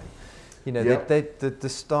good time. The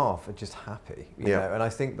staff are just happy, you know, and I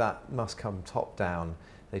think that must come top down.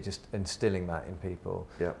 They're just instilling that in people.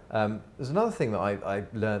 There's another thing that I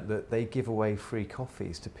learned, that they give away free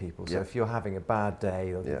coffees to people. So if you're having a bad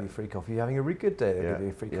day, they'll give you free coffee. If you're having a really good day, they'll give you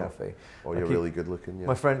a free coffee. Or you're really good looking.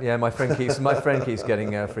 My friend keeps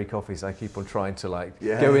getting free coffees. I keep on trying to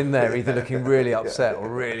go in there, either looking really upset or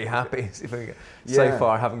really happy. So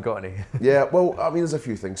far, I haven't got any. Well, I mean, there's a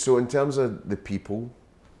few things. So in terms of the people,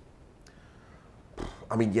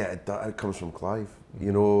 I mean, it comes from Clive,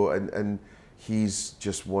 and he's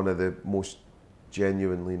just one of the most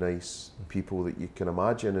genuinely nice people that you can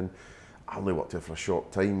imagine. And I only worked there for a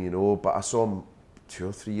short time, but I saw him 2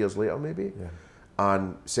 or 3 years later maybe,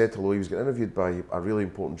 and said hello. He was getting interviewed by a really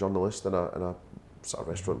important journalist in a sort of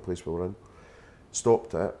restaurant place we were in.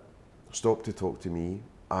 Stopped to talk to me,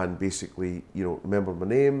 and basically, remembered my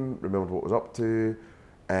name, remembered what I was up to,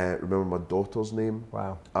 remember my daughter's name,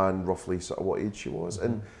 and roughly sort of what age she was.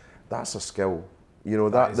 And that's a skill.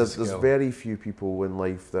 There's very few people in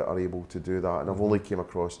life that are able to do that, and I've only came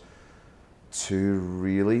across 2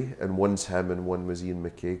 really, and one's him and one was Ian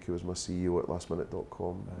McCulloch, who was my CEO at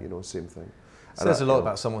lastminute.com. Same thing. It says a lot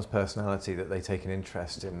about someone's personality, that they take an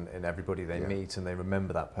interest in everybody they meet, and they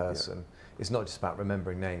remember that person. It's not just about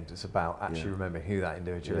remembering names, it's about actually remembering who that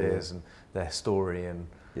individual is and their story and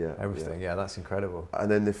everything. That's incredible.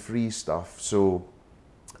 And then the free stuff, so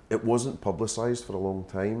it wasn't publicised for a long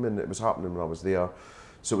time, and it was happening when I was there.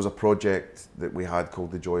 So it was a project that we had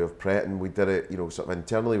called The Joy of Pret, and we did it, sort of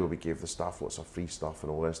internally, where we gave the staff lots of free stuff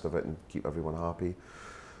and all the rest of it and keep everyone happy.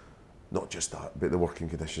 Not just that, but the working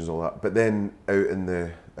conditions, all that. But then out in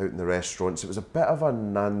the restaurants, it was a bit of a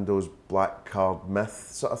Nando's black card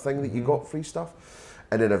myth sort of thing that you got free stuff.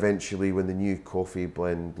 And then eventually, when the new coffee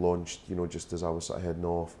blend launched, just as I was sort of heading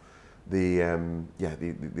off, they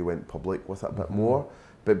went public with it a bit more.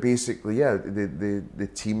 But basically, the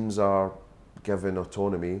teams are given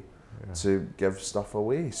autonomy to give stuff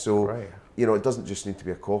away. So, Great. It doesn't just need to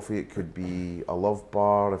be a coffee. It could be a love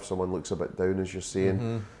bar if someone looks a bit down, as you're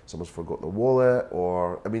saying. Someone's forgot their wallet,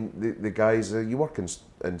 or the guys. You work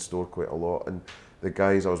in store quite a lot, and the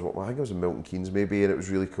guys I think I was in Milton Keynes maybe, and it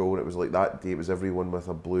was really cool. And it was like that day, it was everyone with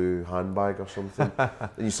a blue handbag or something, and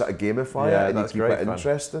you sort of gamify it and you keep it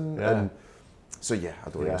interesting. Yeah. And so I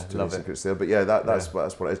don't think there's too many secrets there, but that's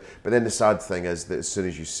what it is. But then the sad thing is that as soon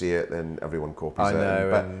as you see it, then everyone copies it. I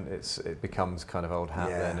know, and it becomes kind of old hat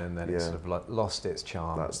then, and then it's sort of like lost its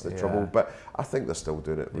charm. That's the trouble. But I think they're still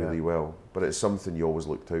doing it really well. But it's something you always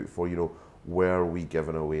looked out for. Where are we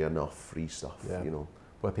giving away enough free stuff?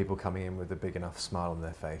 Were people coming in with a big enough smile on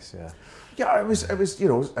their face? Yeah, it was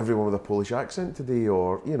everyone with a Polish accent today,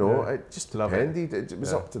 or it just depended. It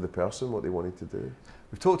was up to the person what they wanted to do.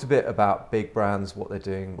 We've talked a bit about big brands, what they're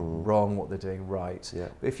doing wrong, what they're doing right. Yeah.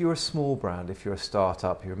 But if you're a small brand, if you're a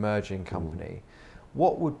startup, you're an emerging company,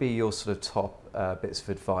 what would be your sort of top bits of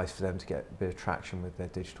advice for them to get a bit of traction with their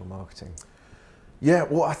digital marketing? Yeah,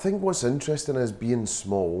 well, I think what's interesting is being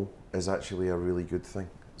small is actually a really good thing.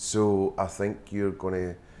 So I think you're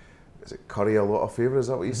going to, curry a lot of favour, is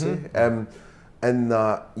that what you say? In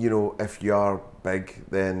that, if you are big,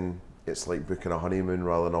 then it's like booking a honeymoon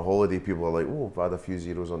rather than a holiday. People are like, oh, I've had a few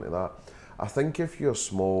zeros onto that. I think if you're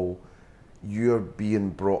small, you're being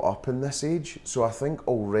brought up in this age. So I think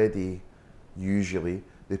already, usually,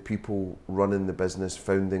 the people running the business,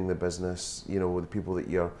 founding the business, the people that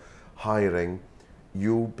you're hiring,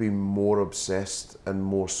 you'll be more obsessed and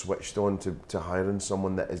more switched on to hiring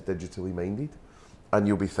someone that is digitally minded. And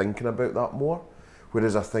you'll be thinking about that more.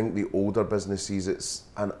 Whereas I think the older businesses, it's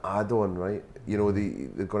an add-on, right? They're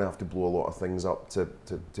going to have to blow a lot of things up to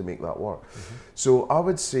make that work. So I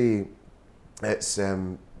would say it's,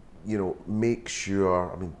 make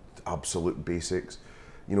sure, absolute basics,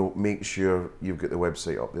 make sure you've got the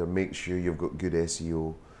website up there, make sure you've got good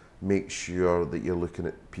SEO, make sure that you're looking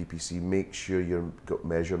at PPC, make sure you've got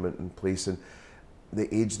measurement in place. And the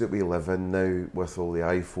age that we live in now with all the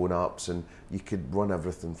iPhone apps, and you could run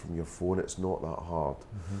everything from your phone, it's not that hard.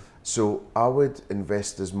 So I would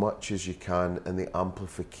invest as much as you can in the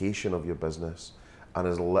amplification of your business and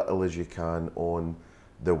as little as you can on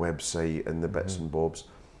the website and the bits and bobs.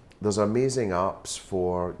 There's amazing apps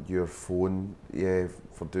for your phone,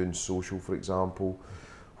 for doing social, for example,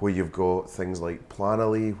 where you've got things like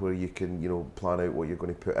Planoly, where you can, plan out what you're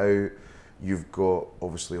going to put out. You've got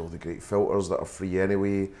obviously all the great filters that are free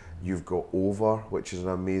anyway. You've got Over, which is an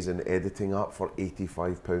amazing editing app for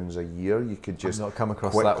 £85 a year. You could just I've not come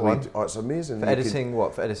across that one. Oh, it's amazing. For editing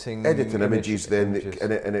what? For editing images. Then images.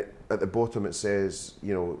 And it at the bottom it says,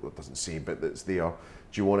 it doesn't say, but it's there.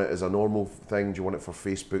 Do you want it as a normal thing? Do you want it for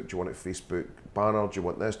Facebook? Do you want it Facebook banner? Do you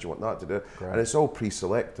want this? Do you want that? And it's all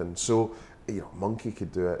pre-selecting. So Monkey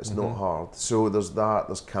could do it. It's not hard. So there's that.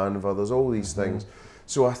 There's Canva. There's all these things.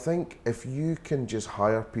 So I think if you can just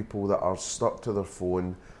hire people that are stuck to their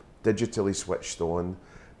phone, digitally switched on,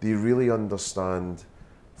 they really understand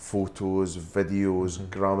photos, videos,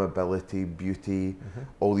 grammability, beauty,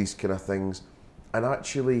 all these kind of things. And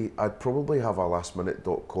actually, I'd probably have a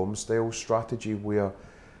lastminute.com style strategy where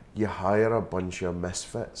you hire a bunch of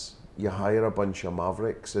misfits, you hire a bunch of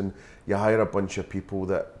mavericks, and you hire a bunch of people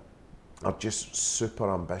that are just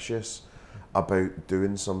super ambitious about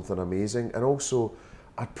doing something amazing. And also,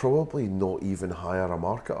 I'd probably not even hire a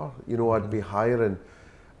marketer. I'd be hiring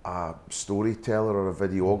a storyteller or a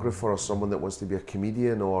videographer or someone that wants to be a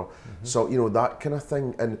comedian or so, that kind of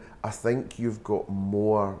thing. And I think you've got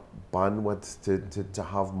more bandwidth to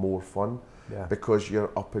have more fun because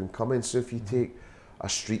you're up and coming. So if you take a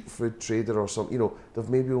street food trader or something, they've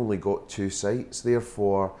maybe only got 2 sites,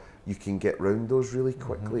 therefore you can get round those really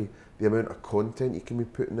quickly. The amount of content you can be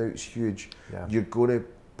putting out is huge. You're going to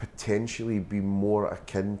potentially be more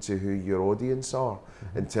akin to who your audience are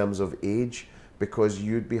in terms of age, because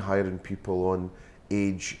you'd be hiring people on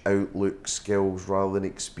age, outlook, skills rather than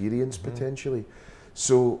experience potentially.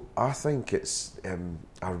 So I think it's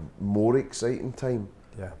a more exciting time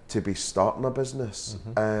to be starting a business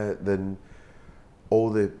than all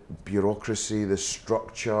the bureaucracy, the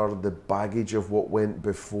structure, the baggage of what went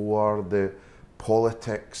before, the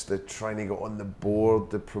politics, the trying to get on the board,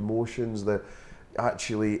 the promotions,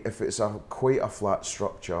 actually, if it's quite a flat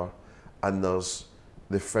structure and there's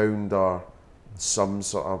the founder, some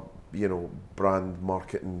sort of, brand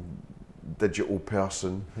marketing digital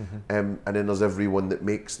person, and then there's everyone that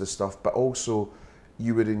makes the stuff, but also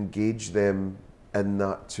you would engage them in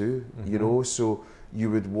that too, so you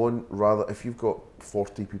would want, rather, if you've got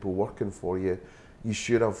 40 people working for you, you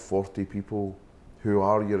should have 40 people who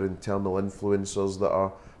are your internal influencers that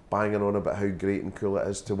are banging on about how great and cool it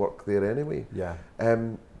is to work there anyway. Yeah.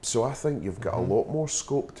 So I think you've got a lot more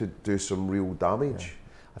scope to do some real damage. Yeah.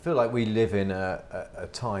 I feel like we live in a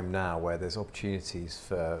time now where there's opportunities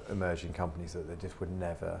for emerging companies that they just would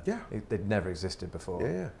never, they'd never existed before.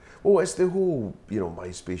 Yeah. Well, it's the whole,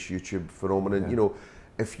 MySpace, YouTube phenomenon. Yeah.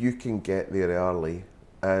 If you can get there early,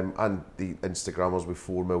 and the Instagrammers with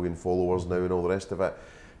 4 million followers now and all the rest of it,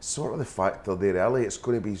 sort of the fact they're there early, it's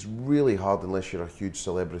going to be really hard unless you're a huge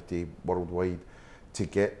celebrity worldwide to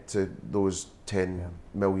get to those 10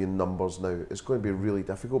 million numbers now. It's going to be really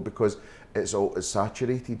difficult because it's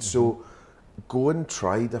saturated. So go and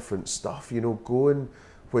try different stuff, go and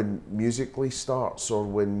when Musical.ly starts or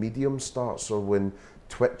when Medium starts or when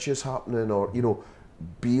Twitch is happening or,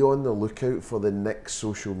 be on the lookout for the next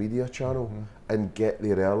social media channel and get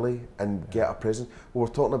there early and get a presence. We were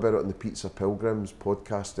talking about it on the Pizza Pilgrims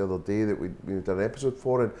podcast the other day that we did an episode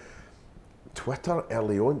for, and Twitter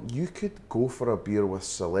early on, you could go for a beer with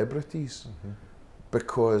celebrities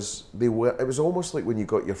because it was almost like when you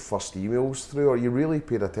got your first emails through or you really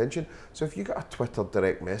paid attention. So if you got a Twitter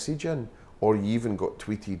direct message in, or you even got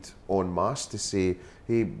tweeted en masse to say,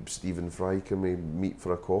 hey, Stephen Fry, can we meet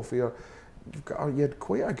for a coffee? Or you had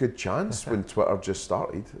quite a good chance when Twitter just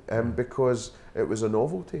started because it was a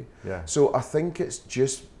novelty. Yeah. So I think it's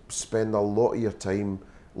just spend a lot of your time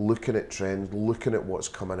looking at trends, looking at what's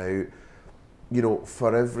coming out.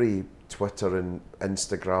 For every Twitter and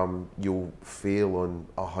Instagram, you'll fail on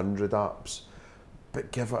 100 apps,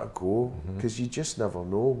 but give it a go because you just never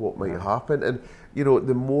know what might happen. And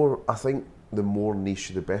the more niche,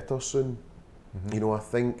 the better soon. I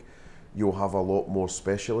think you'll have a lot more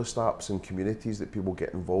specialist apps and communities that people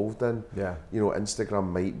get involved in. Yeah.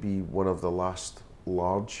 Instagram might be one of the last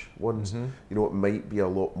large ones. It might be a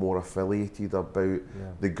lot more affiliated about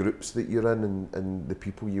the groups that you're in and the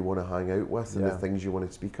people you want to hang out with and the things you want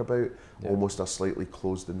to speak about. Almost a slightly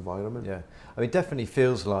closed environment. Yeah, I mean, it definitely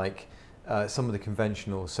feels like some of the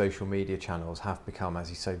conventional social media channels have become, as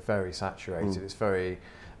you say, very saturated. It's very,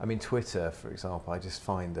 Twitter, for example, I just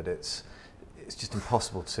find that it's just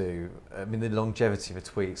impossible to. The longevity of a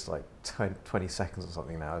tweet's like 20 seconds or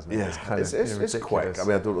something now, isn't it? Yeah, it's quick. I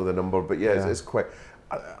don't know the number, but it's quick.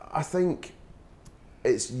 I think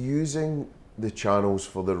it's using the channels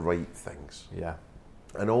for the right things. Yeah.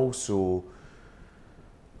 And also,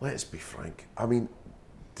 let's be frank.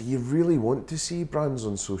 Do you really want to see brands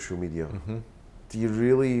on social media? Do you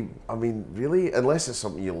really? Really? Unless it's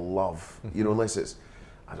something you love, unless it's,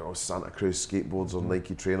 I don't know, Santa Cruz skateboards or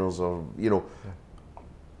Nike trainers or,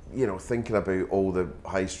 thinking about all the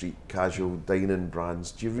high street casual dining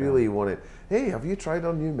brands. Do you really want to, hey, have you tried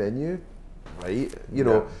our new menu? Right?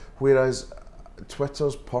 Whereas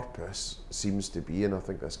Twitter's purpose seems to be, and I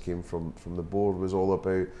think this came from the board, was all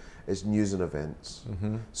about it's news and events.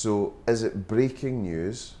 So is it breaking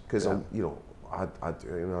news? Because I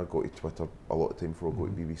go to Twitter a lot of time before I go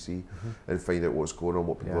to BBC and find out what's going on,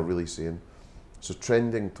 what people are really saying. So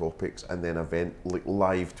trending topics and then event, like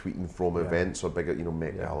live tweeting from events or bigger,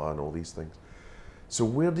 Met Gala and all these things. So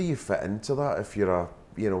where do you fit into that if you're a,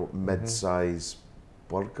 mid-size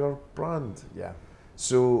burger brand? Yeah.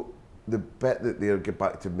 So the bit that they're get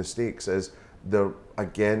back to mistakes is they're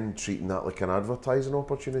again treating that like an advertising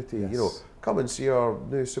opportunity. Yes. Come and see our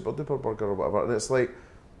new super duper burger or whatever. And it's like,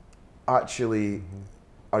 actually,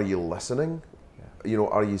 are you listening? Yeah.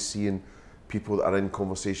 Are you seeing people that are in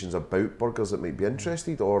conversations about burgers that might be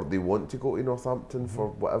interested, or they want to go to Northampton for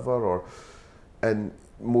whatever, and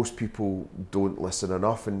most people don't listen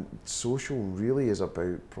enough, and social really is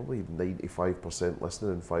about probably 95%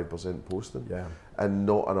 listening and 5% posting, and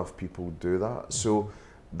not enough people do that. So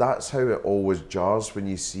that's how it always jars when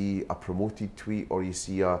you see a promoted tweet or you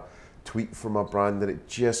see a tweet from a brand and it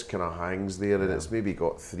just kind of hangs there and it's maybe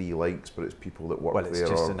got 3 likes, but it's people that work there. Well, it's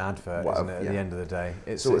just an advert, isn't it, at the end of the day?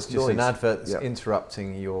 It's just an advert that's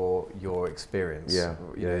interrupting your experience.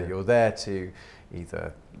 You're there to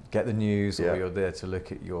either get the news or you're there to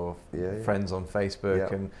look at your friends on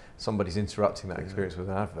Facebook and somebody's interrupting that experience with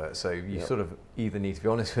an advert. So you sort of either need to be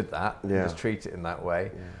honest with that and just treat it in that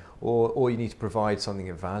way, or you need to provide something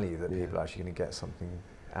of value that people are actually going to get something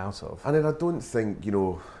out of. And then I don't think,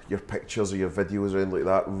 your pictures or your videos or anything like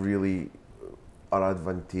that really are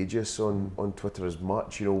advantageous on Twitter as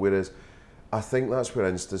much, whereas I think that's where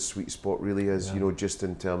Insta's sweet spot really is, just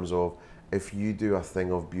in terms of if you do a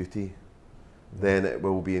thing of beauty, then it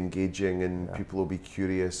will be engaging and people will be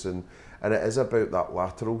curious, and it is about that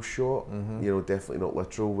lateral shot, definitely not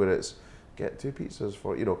literal, where it's get 2 pizzas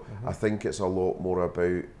for, I think it's a lot more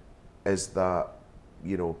about, is that,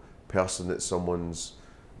 person that someone's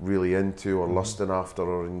really into or lusting after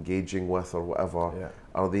or engaging with or whatever,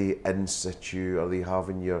 are they in situ, are they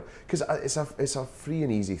having your, because it's a free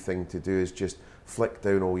and easy thing to do, is just flick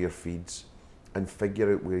down all your feeds and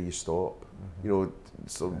figure out where you stop.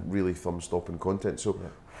 It's really thumb-stopping content. So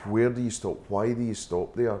where do you stop? Why do you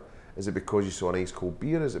stop there? Is it because you saw an ice cold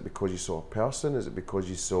beer? Is it because you saw a person? Is it because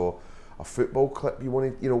you saw a football clip you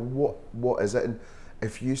wanted? What is it? And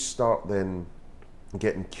if you start then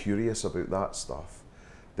getting curious about that stuff,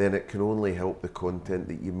 then it can only help the content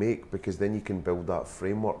that you make, because then you can build that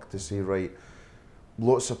framework to say, right,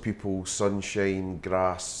 lots of people, sunshine,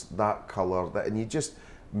 grass, that colour, that, and you just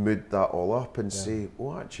mood that all up and say,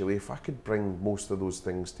 oh, actually, if I could bring most of those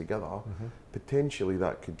things together, potentially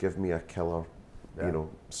that could give me a killer,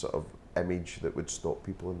 sort of image that would stop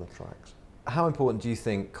people in their tracks. How important do you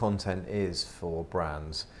think content is for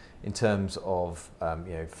brands in terms of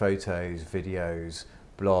photos, videos,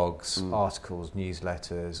 blogs, articles,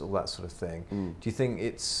 newsletters, all that sort of thing? Do you think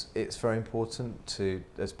it's very important to,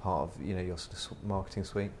 as part of your sort of marketing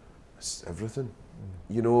suite? It's everything,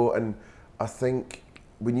 and I think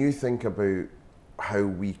when you think about how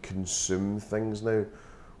we consume things now,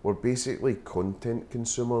 we're basically content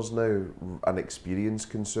consumers now and experience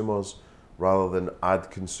consumers rather than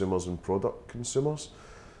ad consumers and product consumers.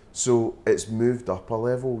 So it's moved up a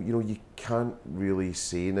level. You can't really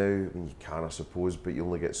say now, I mean, you can, I suppose, but you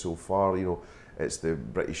only get so far. It's the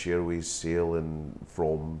British Airways sale and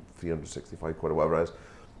from 365 quid or whatever it is.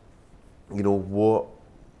 What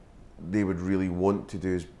they would really want to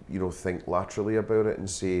do is, think laterally about it and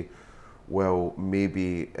say, well,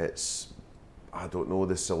 maybe it's, I don't know,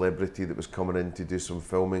 the celebrity that was coming in to do some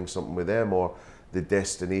filming, something with them, or the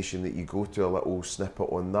destination that you go to, a little snippet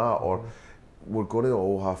on that, or we're going to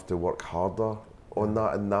all have to work harder on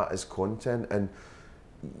that, and that is content. And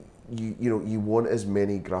you want as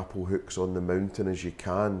many grapple hooks on the mountain as you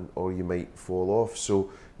can, or you might fall off.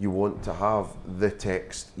 So you want to have the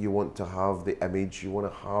text, you want to have the image, you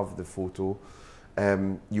want to have the photo,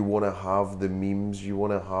 you want to have the memes, you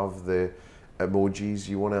want to have the emojis,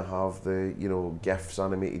 you want to have the GIFs,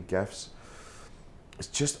 animated GIFs. It's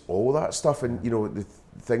just all that stuff, and the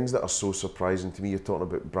things that are so surprising to me. You're talking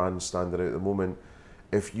about brands standing out at the moment.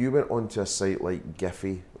 If you went onto a site like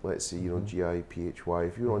Giphy, let's say GIPHY,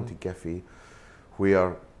 if you were onto Giphy,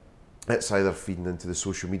 where it's either feeding into the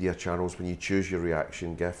social media channels when you choose your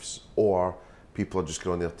reaction GIFs, or people are just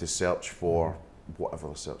going on there to search for whatever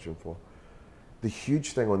they're searching for. The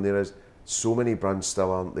huge thing on there is so many brands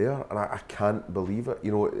still aren't there, and I can't believe it.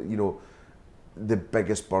 The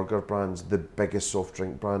biggest burger brands, the biggest soft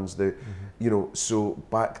drink brands, so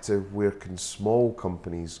back to where can small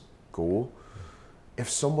companies go? If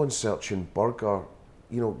someone's searching burger,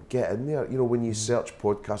 get in there. When you search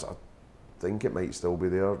podcast, I think it might still be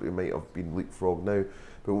there. It might have been leapfrogged now.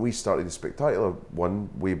 But when we started the Spectacular one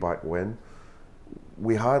way back when,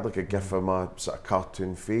 we had like a GIF of my sort of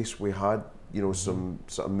cartoon face. We had, some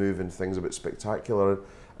sort of moving things about Spectacular.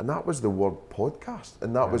 And that was the word podcast.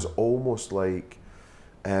 And that was almost like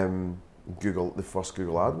Google, the first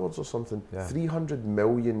Google AdWords or something. 300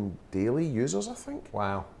 million daily users, I think.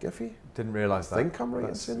 Wow. Giphy. Didn't realise that. I think I'm right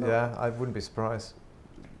in saying that. Yeah, I wouldn't be surprised.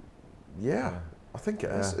 Yeah, I think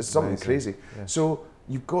it is. It's amazing. Something crazy. Yeah. So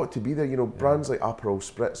you've got to be there. Brands like Aperol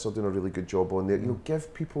Spritz are doing a really good job on there.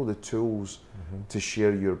 Give people the tools to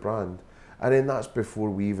share your brand. And then that's before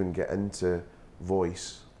we even get into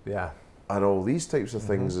voice. Yeah. And all these types of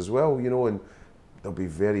things as well, and there'll be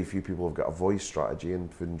very few people who've got a voice strategy in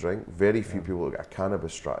food and drink, very few people who've got a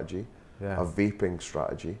cannabis strategy, a vaping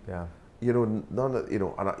strategy, none of,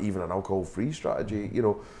 and even an alcohol-free strategy,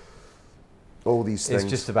 all these things. It's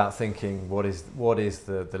just about thinking what is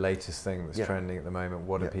the latest thing that's trending at the moment,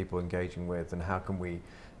 what are people engaging with, and how can we,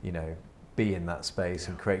 be in that space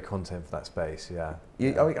and create content for that space.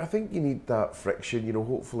 I think you need that friction.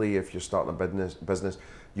 Hopefully if you're starting a business,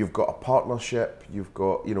 you've got a partnership. You've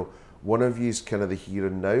got one of you's kind of the here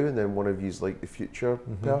and now, and then one of you's like the future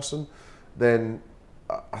person. Then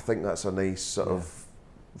I think that's a nice sort of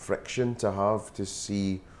friction to have to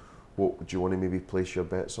see what do you want to maybe place your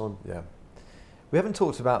bets on. Yeah. We haven't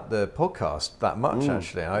talked about the podcast that much,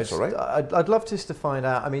 actually. That's all right. I'd love just to find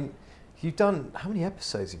out. I mean, you've done, how many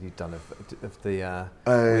episodes have you done of the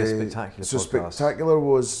Spectacular so podcast? Spectacular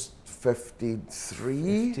was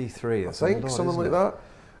 53. 53, I think, something like that.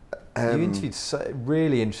 You interviewed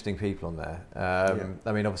really interesting people on there.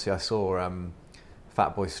 I mean, obviously I saw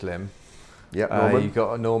Fatboy Slim. Yeah, Norman. You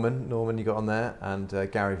got Norman you got on there, and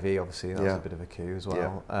Gary Vee, obviously, that was a bit of a coup as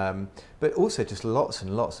well. Yeah. But also just lots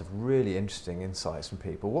and lots of really interesting insights from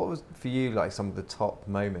people. What was, for you, like some of the top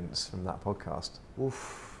moments from that podcast?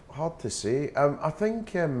 Oof, hard to say. I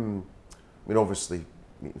think, I mean, obviously,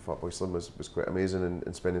 meeting Fatboy Slim was quite amazing,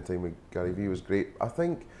 and spending time with Gary Vee was great. I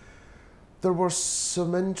think there were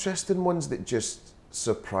some interesting ones that just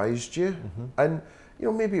surprised you. And,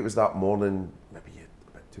 maybe it was that morning, maybe you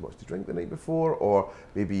too much to drink the night before, or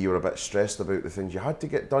maybe you were a bit stressed about the things you had to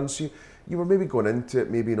get done, so you were maybe going into it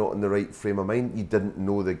maybe not in the right frame of mind. You didn't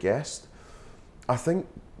know the guest. I think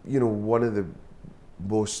one of the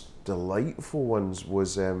most delightful ones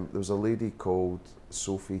was there was a lady called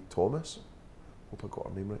Sophie Thomas, hope I got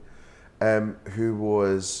her name right, who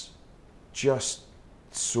was just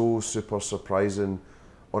so super surprising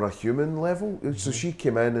on a human level. So she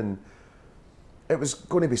came in, and it was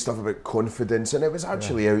going to be stuff about confidence, and it was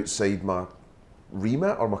actually outside my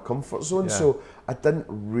remit or my comfort zone, so I didn't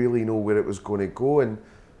really know where it was going to go, and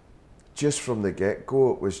just from the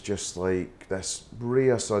get-go it was just like this ray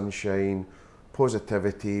of sunshine,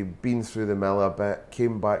 positivity, been through the mill a bit,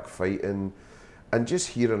 came back fighting, and just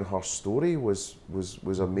hearing her story was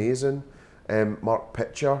amazing. Mark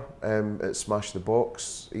Pitcher at Smash the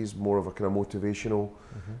Box, he's more of a kind of motivational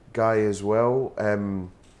guy as well.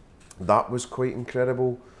 That was quite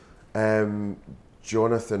incredible.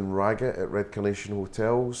 Jonathan Raggett at Red Carnation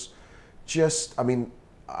Hotels. I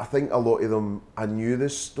think a lot of them, I knew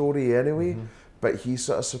this story anyway, but he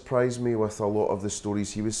sort of surprised me with a lot of the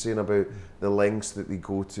stories he was saying about the lengths that they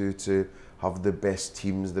go to have the best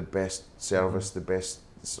teams, the best service, the best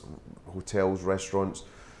hotels, restaurants.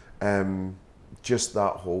 Just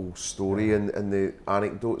that whole story and the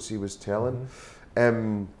anecdotes he was telling.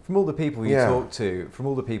 From all the people you talked to,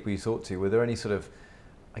 were there any sort of,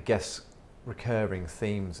 I guess, recurring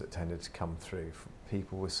themes that tended to come through?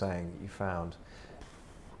 People were saying that you found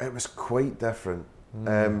it was quite different.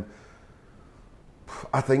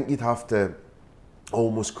 I think you'd have to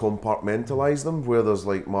almost compartmentalise them, where there's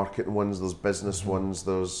like marketing ones, there's business ones,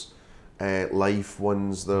 there's life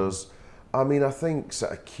ones, I think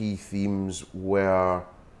sort of key themes were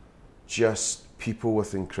just people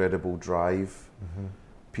with incredible drive,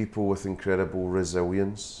 people with incredible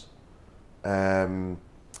resilience, a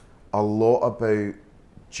lot about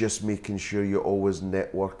just making sure you always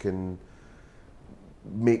network and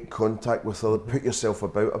make contact with other, put yourself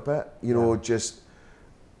about a bit, just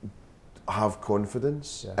have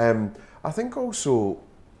confidence. I think also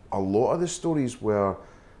a lot of the stories were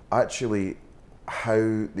actually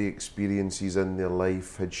how the experiences in their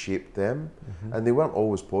life had shaped them, and they weren't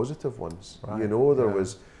always positive ones. Right. There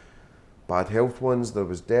was bad health ones, there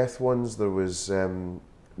was death ones, there was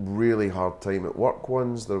really hard time at work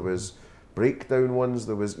ones, there was breakdown ones,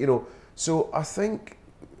 there was, so I think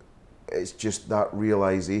it's just that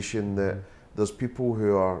realisation that there's people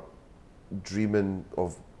who are dreaming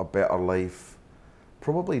of a better life,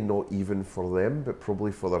 probably not even for them, but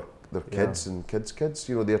probably for their kids and kids' kids.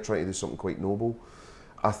 They're trying to do something quite noble.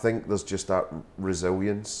 I think there's just that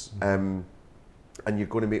resilience, and you're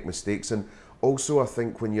going to make mistakes. And also, I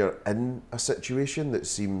think when you're in a situation that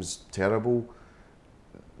seems terrible,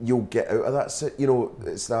 you'll get out of that.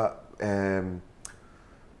 It's that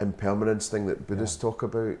impermanence thing that Buddhists talk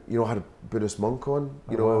about. I had a Buddhist monk on,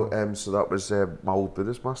 so that was my old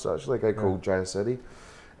Buddhist master, actually, a guy called Jayasiri.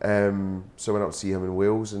 So I went up to see him in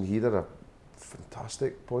Wales, and he did a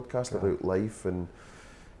fantastic podcast about life and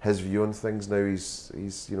his view on things. Now he's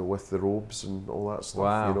with the robes and all that stuff.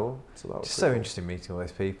 Wow. So that was just so cool. Interesting meeting all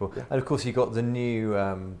those people. And of course you got the new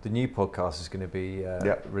podcast is going to be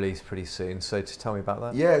released pretty soon. So just tell me about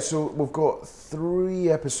that. Yeah, so we've got 3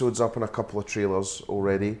 episodes up and a couple of trailers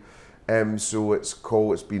already. So it's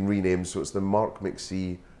been renamed, so it's the Mark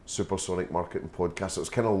McC Supersonic Marketing Podcast. So it's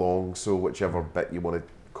kind of long, so whichever bit you want to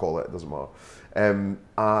call it doesn't matter.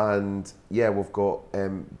 And yeah, we've got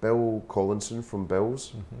Bill Collinson from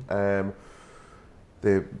Bill's, the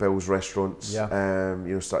Bill's restaurants.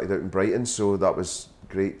 Started out in Brighton, so that was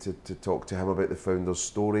great to talk to him about the founder's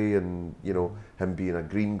story, and him being a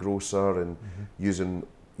greengrocer and using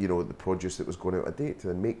the produce that was going out of date to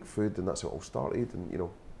then make food, and that's how it all started.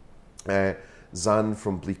 And Zan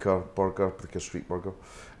from Bleecker Street Burger,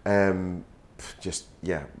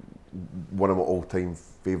 one of my all-time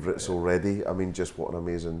favourites already. I mean, just what an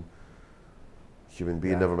amazing human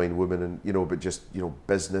being. Never mind woman, and but just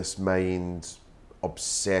business mind,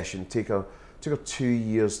 obsession. Took her 2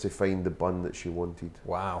 years to find the bun that she wanted.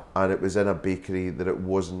 Wow! And it was in a bakery that it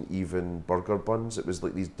wasn't even burger buns. It was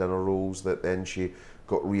like these dinner rolls that then she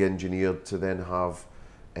got re-engineered to then have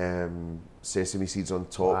sesame seeds on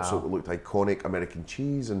top, so it looked iconic, American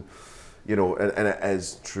cheese, and and it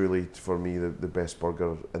is truly for me the best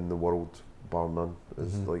burger in the world, bar none.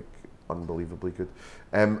 It's like unbelievably good.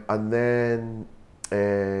 And then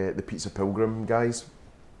the Pizza Pilgrim guys,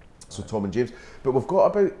 so Tom and James, but we've got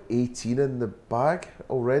about 18 in the bag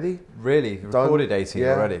already. Really? Recorded 18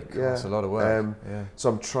 already? God, that's a lot of work. So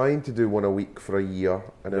I'm trying to do one a week for a year,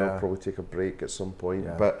 and then I'll probably take a break at some point,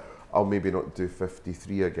 but I'll maybe not do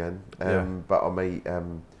 53 again, but I might have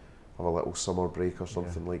a little summer break or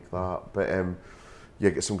something like that. But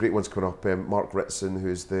get some great ones coming up. Mark Ritson,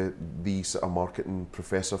 who's the sort of marketing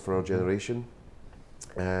professor for our generation.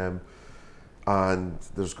 And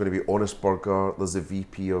there's going to be Honest Burger. There's the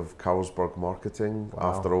VP of Carlsberg Marketing,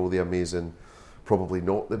 after all the amazing, probably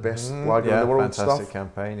not the best lager in the world fantastic stuff.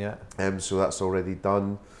 Campaign, So that's already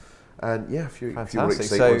done. And a few more fantastic.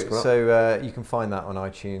 exciting ones coming up. So you can find that on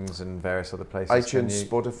iTunes and various other places. iTunes,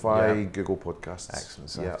 Spotify, Google Podcasts. Excellent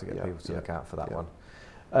stuff to get people to look out for that one.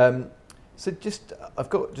 So I've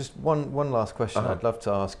got just one last question I'd love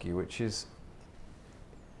to ask you, which is,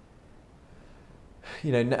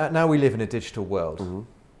 now we live in a digital world.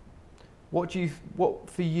 What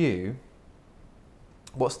for you?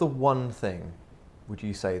 What's the one thing would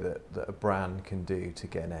you say that a brand can do to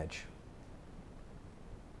get an edge?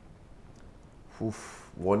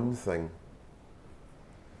 One thing.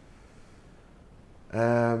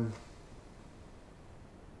 I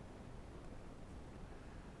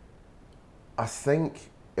think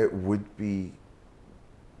it would be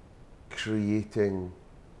creating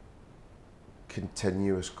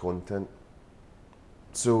continuous content.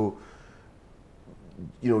 So,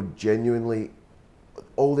 genuinely,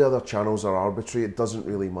 all the other channels are arbitrary. It doesn't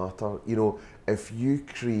really matter. If you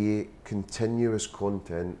create continuous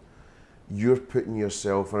content, you're putting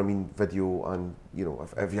yourself, and I mean video, and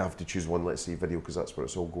if you have to choose one, let's say video, because that's where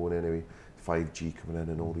it's all going anyway, 5G coming in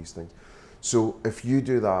and all these things. So if you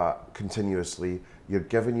do that continuously, you're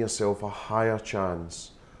giving yourself a higher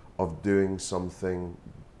chance of doing something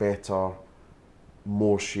better,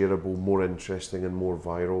 more shareable, more interesting, and more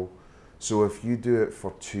viral. So if you do it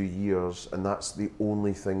for 2 years and that's the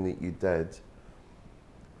only thing that you did,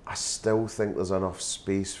 I still think there's enough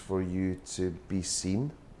space for you to be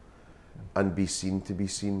seen and be seen to be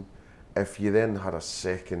seen. If you then had a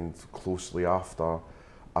second closely after,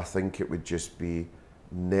 I think it would just be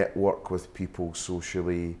network with people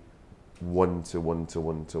socially, one to one,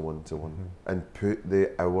 and put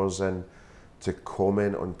the hours in to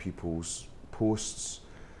comment on people's posts,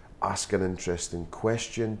 ask an interesting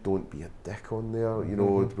question, don't be a dick on there,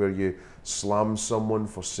 where you slam someone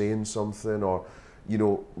for saying something, or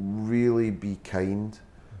really be kind,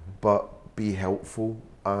 but be helpful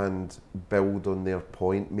and build on their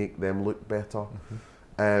point, make them look better,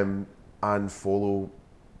 and follow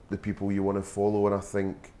the people you want to follow. And I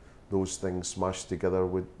think those things smashed together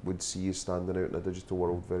would see you standing out in a digital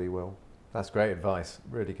world very well. That's great advice.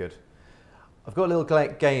 Really good. I've got a little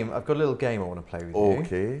game. I want to play with you.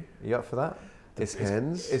 Okay. Are you up for that?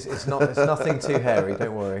 Depends. It's nothing too hairy.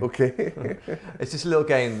 Don't worry. Okay. It's just a little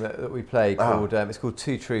game that we play called. It's called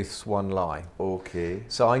Two Truths, One Lie. Okay.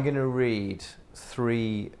 So I'm going to read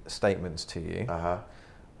 3 statements to you.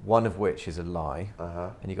 One of which is a lie,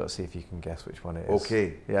 and you've got to see if you can guess which one it is.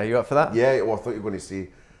 Okay. Yeah, you up for that? Yeah, well, I thought you were going to say,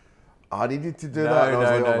 I needed to do that. No,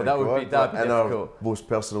 that'd be difficult. Our most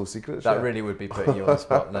personal secrets. That really would be putting you on the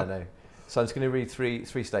spot. No. So I'm just going to read three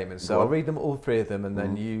statements. So I'll read them, all 3 of them, and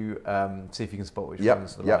then you see if you can spot which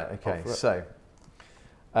one's the lie. Okay, so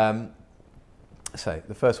the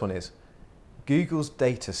first one is, Google's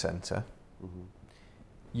data center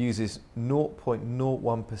uses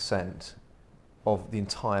 0.01% of the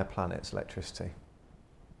entire planet's electricity.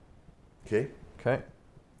 Okay.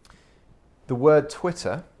 The word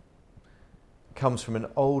Twitter comes from an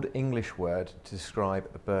old English word to describe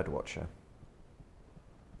a bird watcher.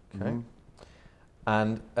 Okay.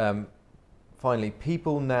 And finally,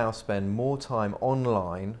 people now spend more time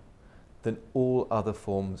online than all other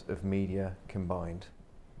forms of media combined.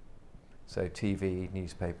 So TV,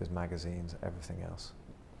 newspapers, magazines, everything else.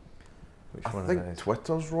 Which one of those? I think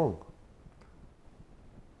Twitter's wrong.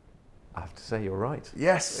 I have to say you're right.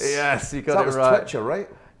 Yes, you got it right. That was Twitcher, right?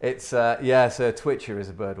 It's so Twitcher is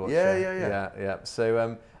a bird watcher. Yeah.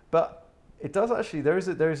 So, but It does actually. There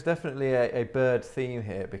is definitely a bird theme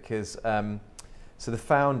here because so the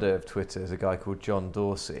founder of Twitter is a guy called John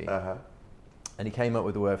Dorsey, and he came up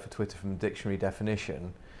with the word for Twitter from the dictionary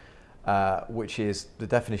definition, which is the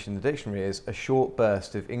definition in the dictionary is a short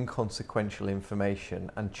burst of inconsequential information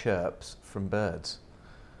and chirps from birds.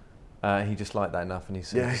 He just liked that enough, and he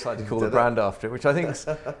decided to call the brand after it, which I think is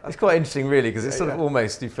quite interesting, really, because it's sort of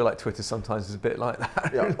almost, you feel like Twitter sometimes is a bit like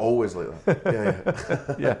that. Yeah, always like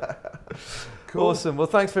that. Yeah. Cool. Awesome. Well,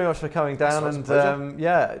 thanks very much for coming down. And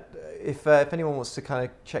if anyone wants to kind of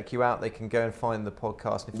check you out, they can go and find the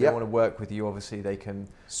podcast. If they want to work with you, obviously they can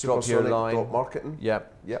drop you a line. Marketing.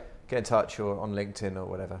 Yep. Get in touch or on LinkedIn or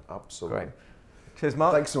whatever. Absolutely. Great. Cheers,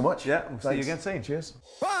 Mark. Thanks so much. Yeah, we'll see you again soon. Cheers.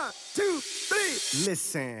 1, 2, 3,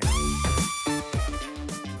 listen.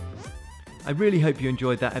 I really hope you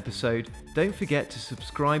enjoyed that episode. Don't forget to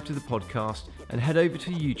subscribe to the podcast and head over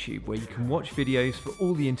to YouTube where you can watch videos for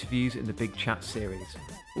all the interviews in the Big Chat series.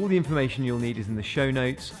 All the information you'll need is in the show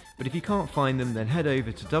notes, but if you can't find them, then head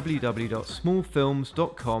over to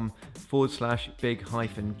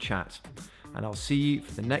www.smallfilms.com/big-chat. And I'll see you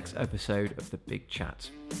for the next episode of the Big Chat.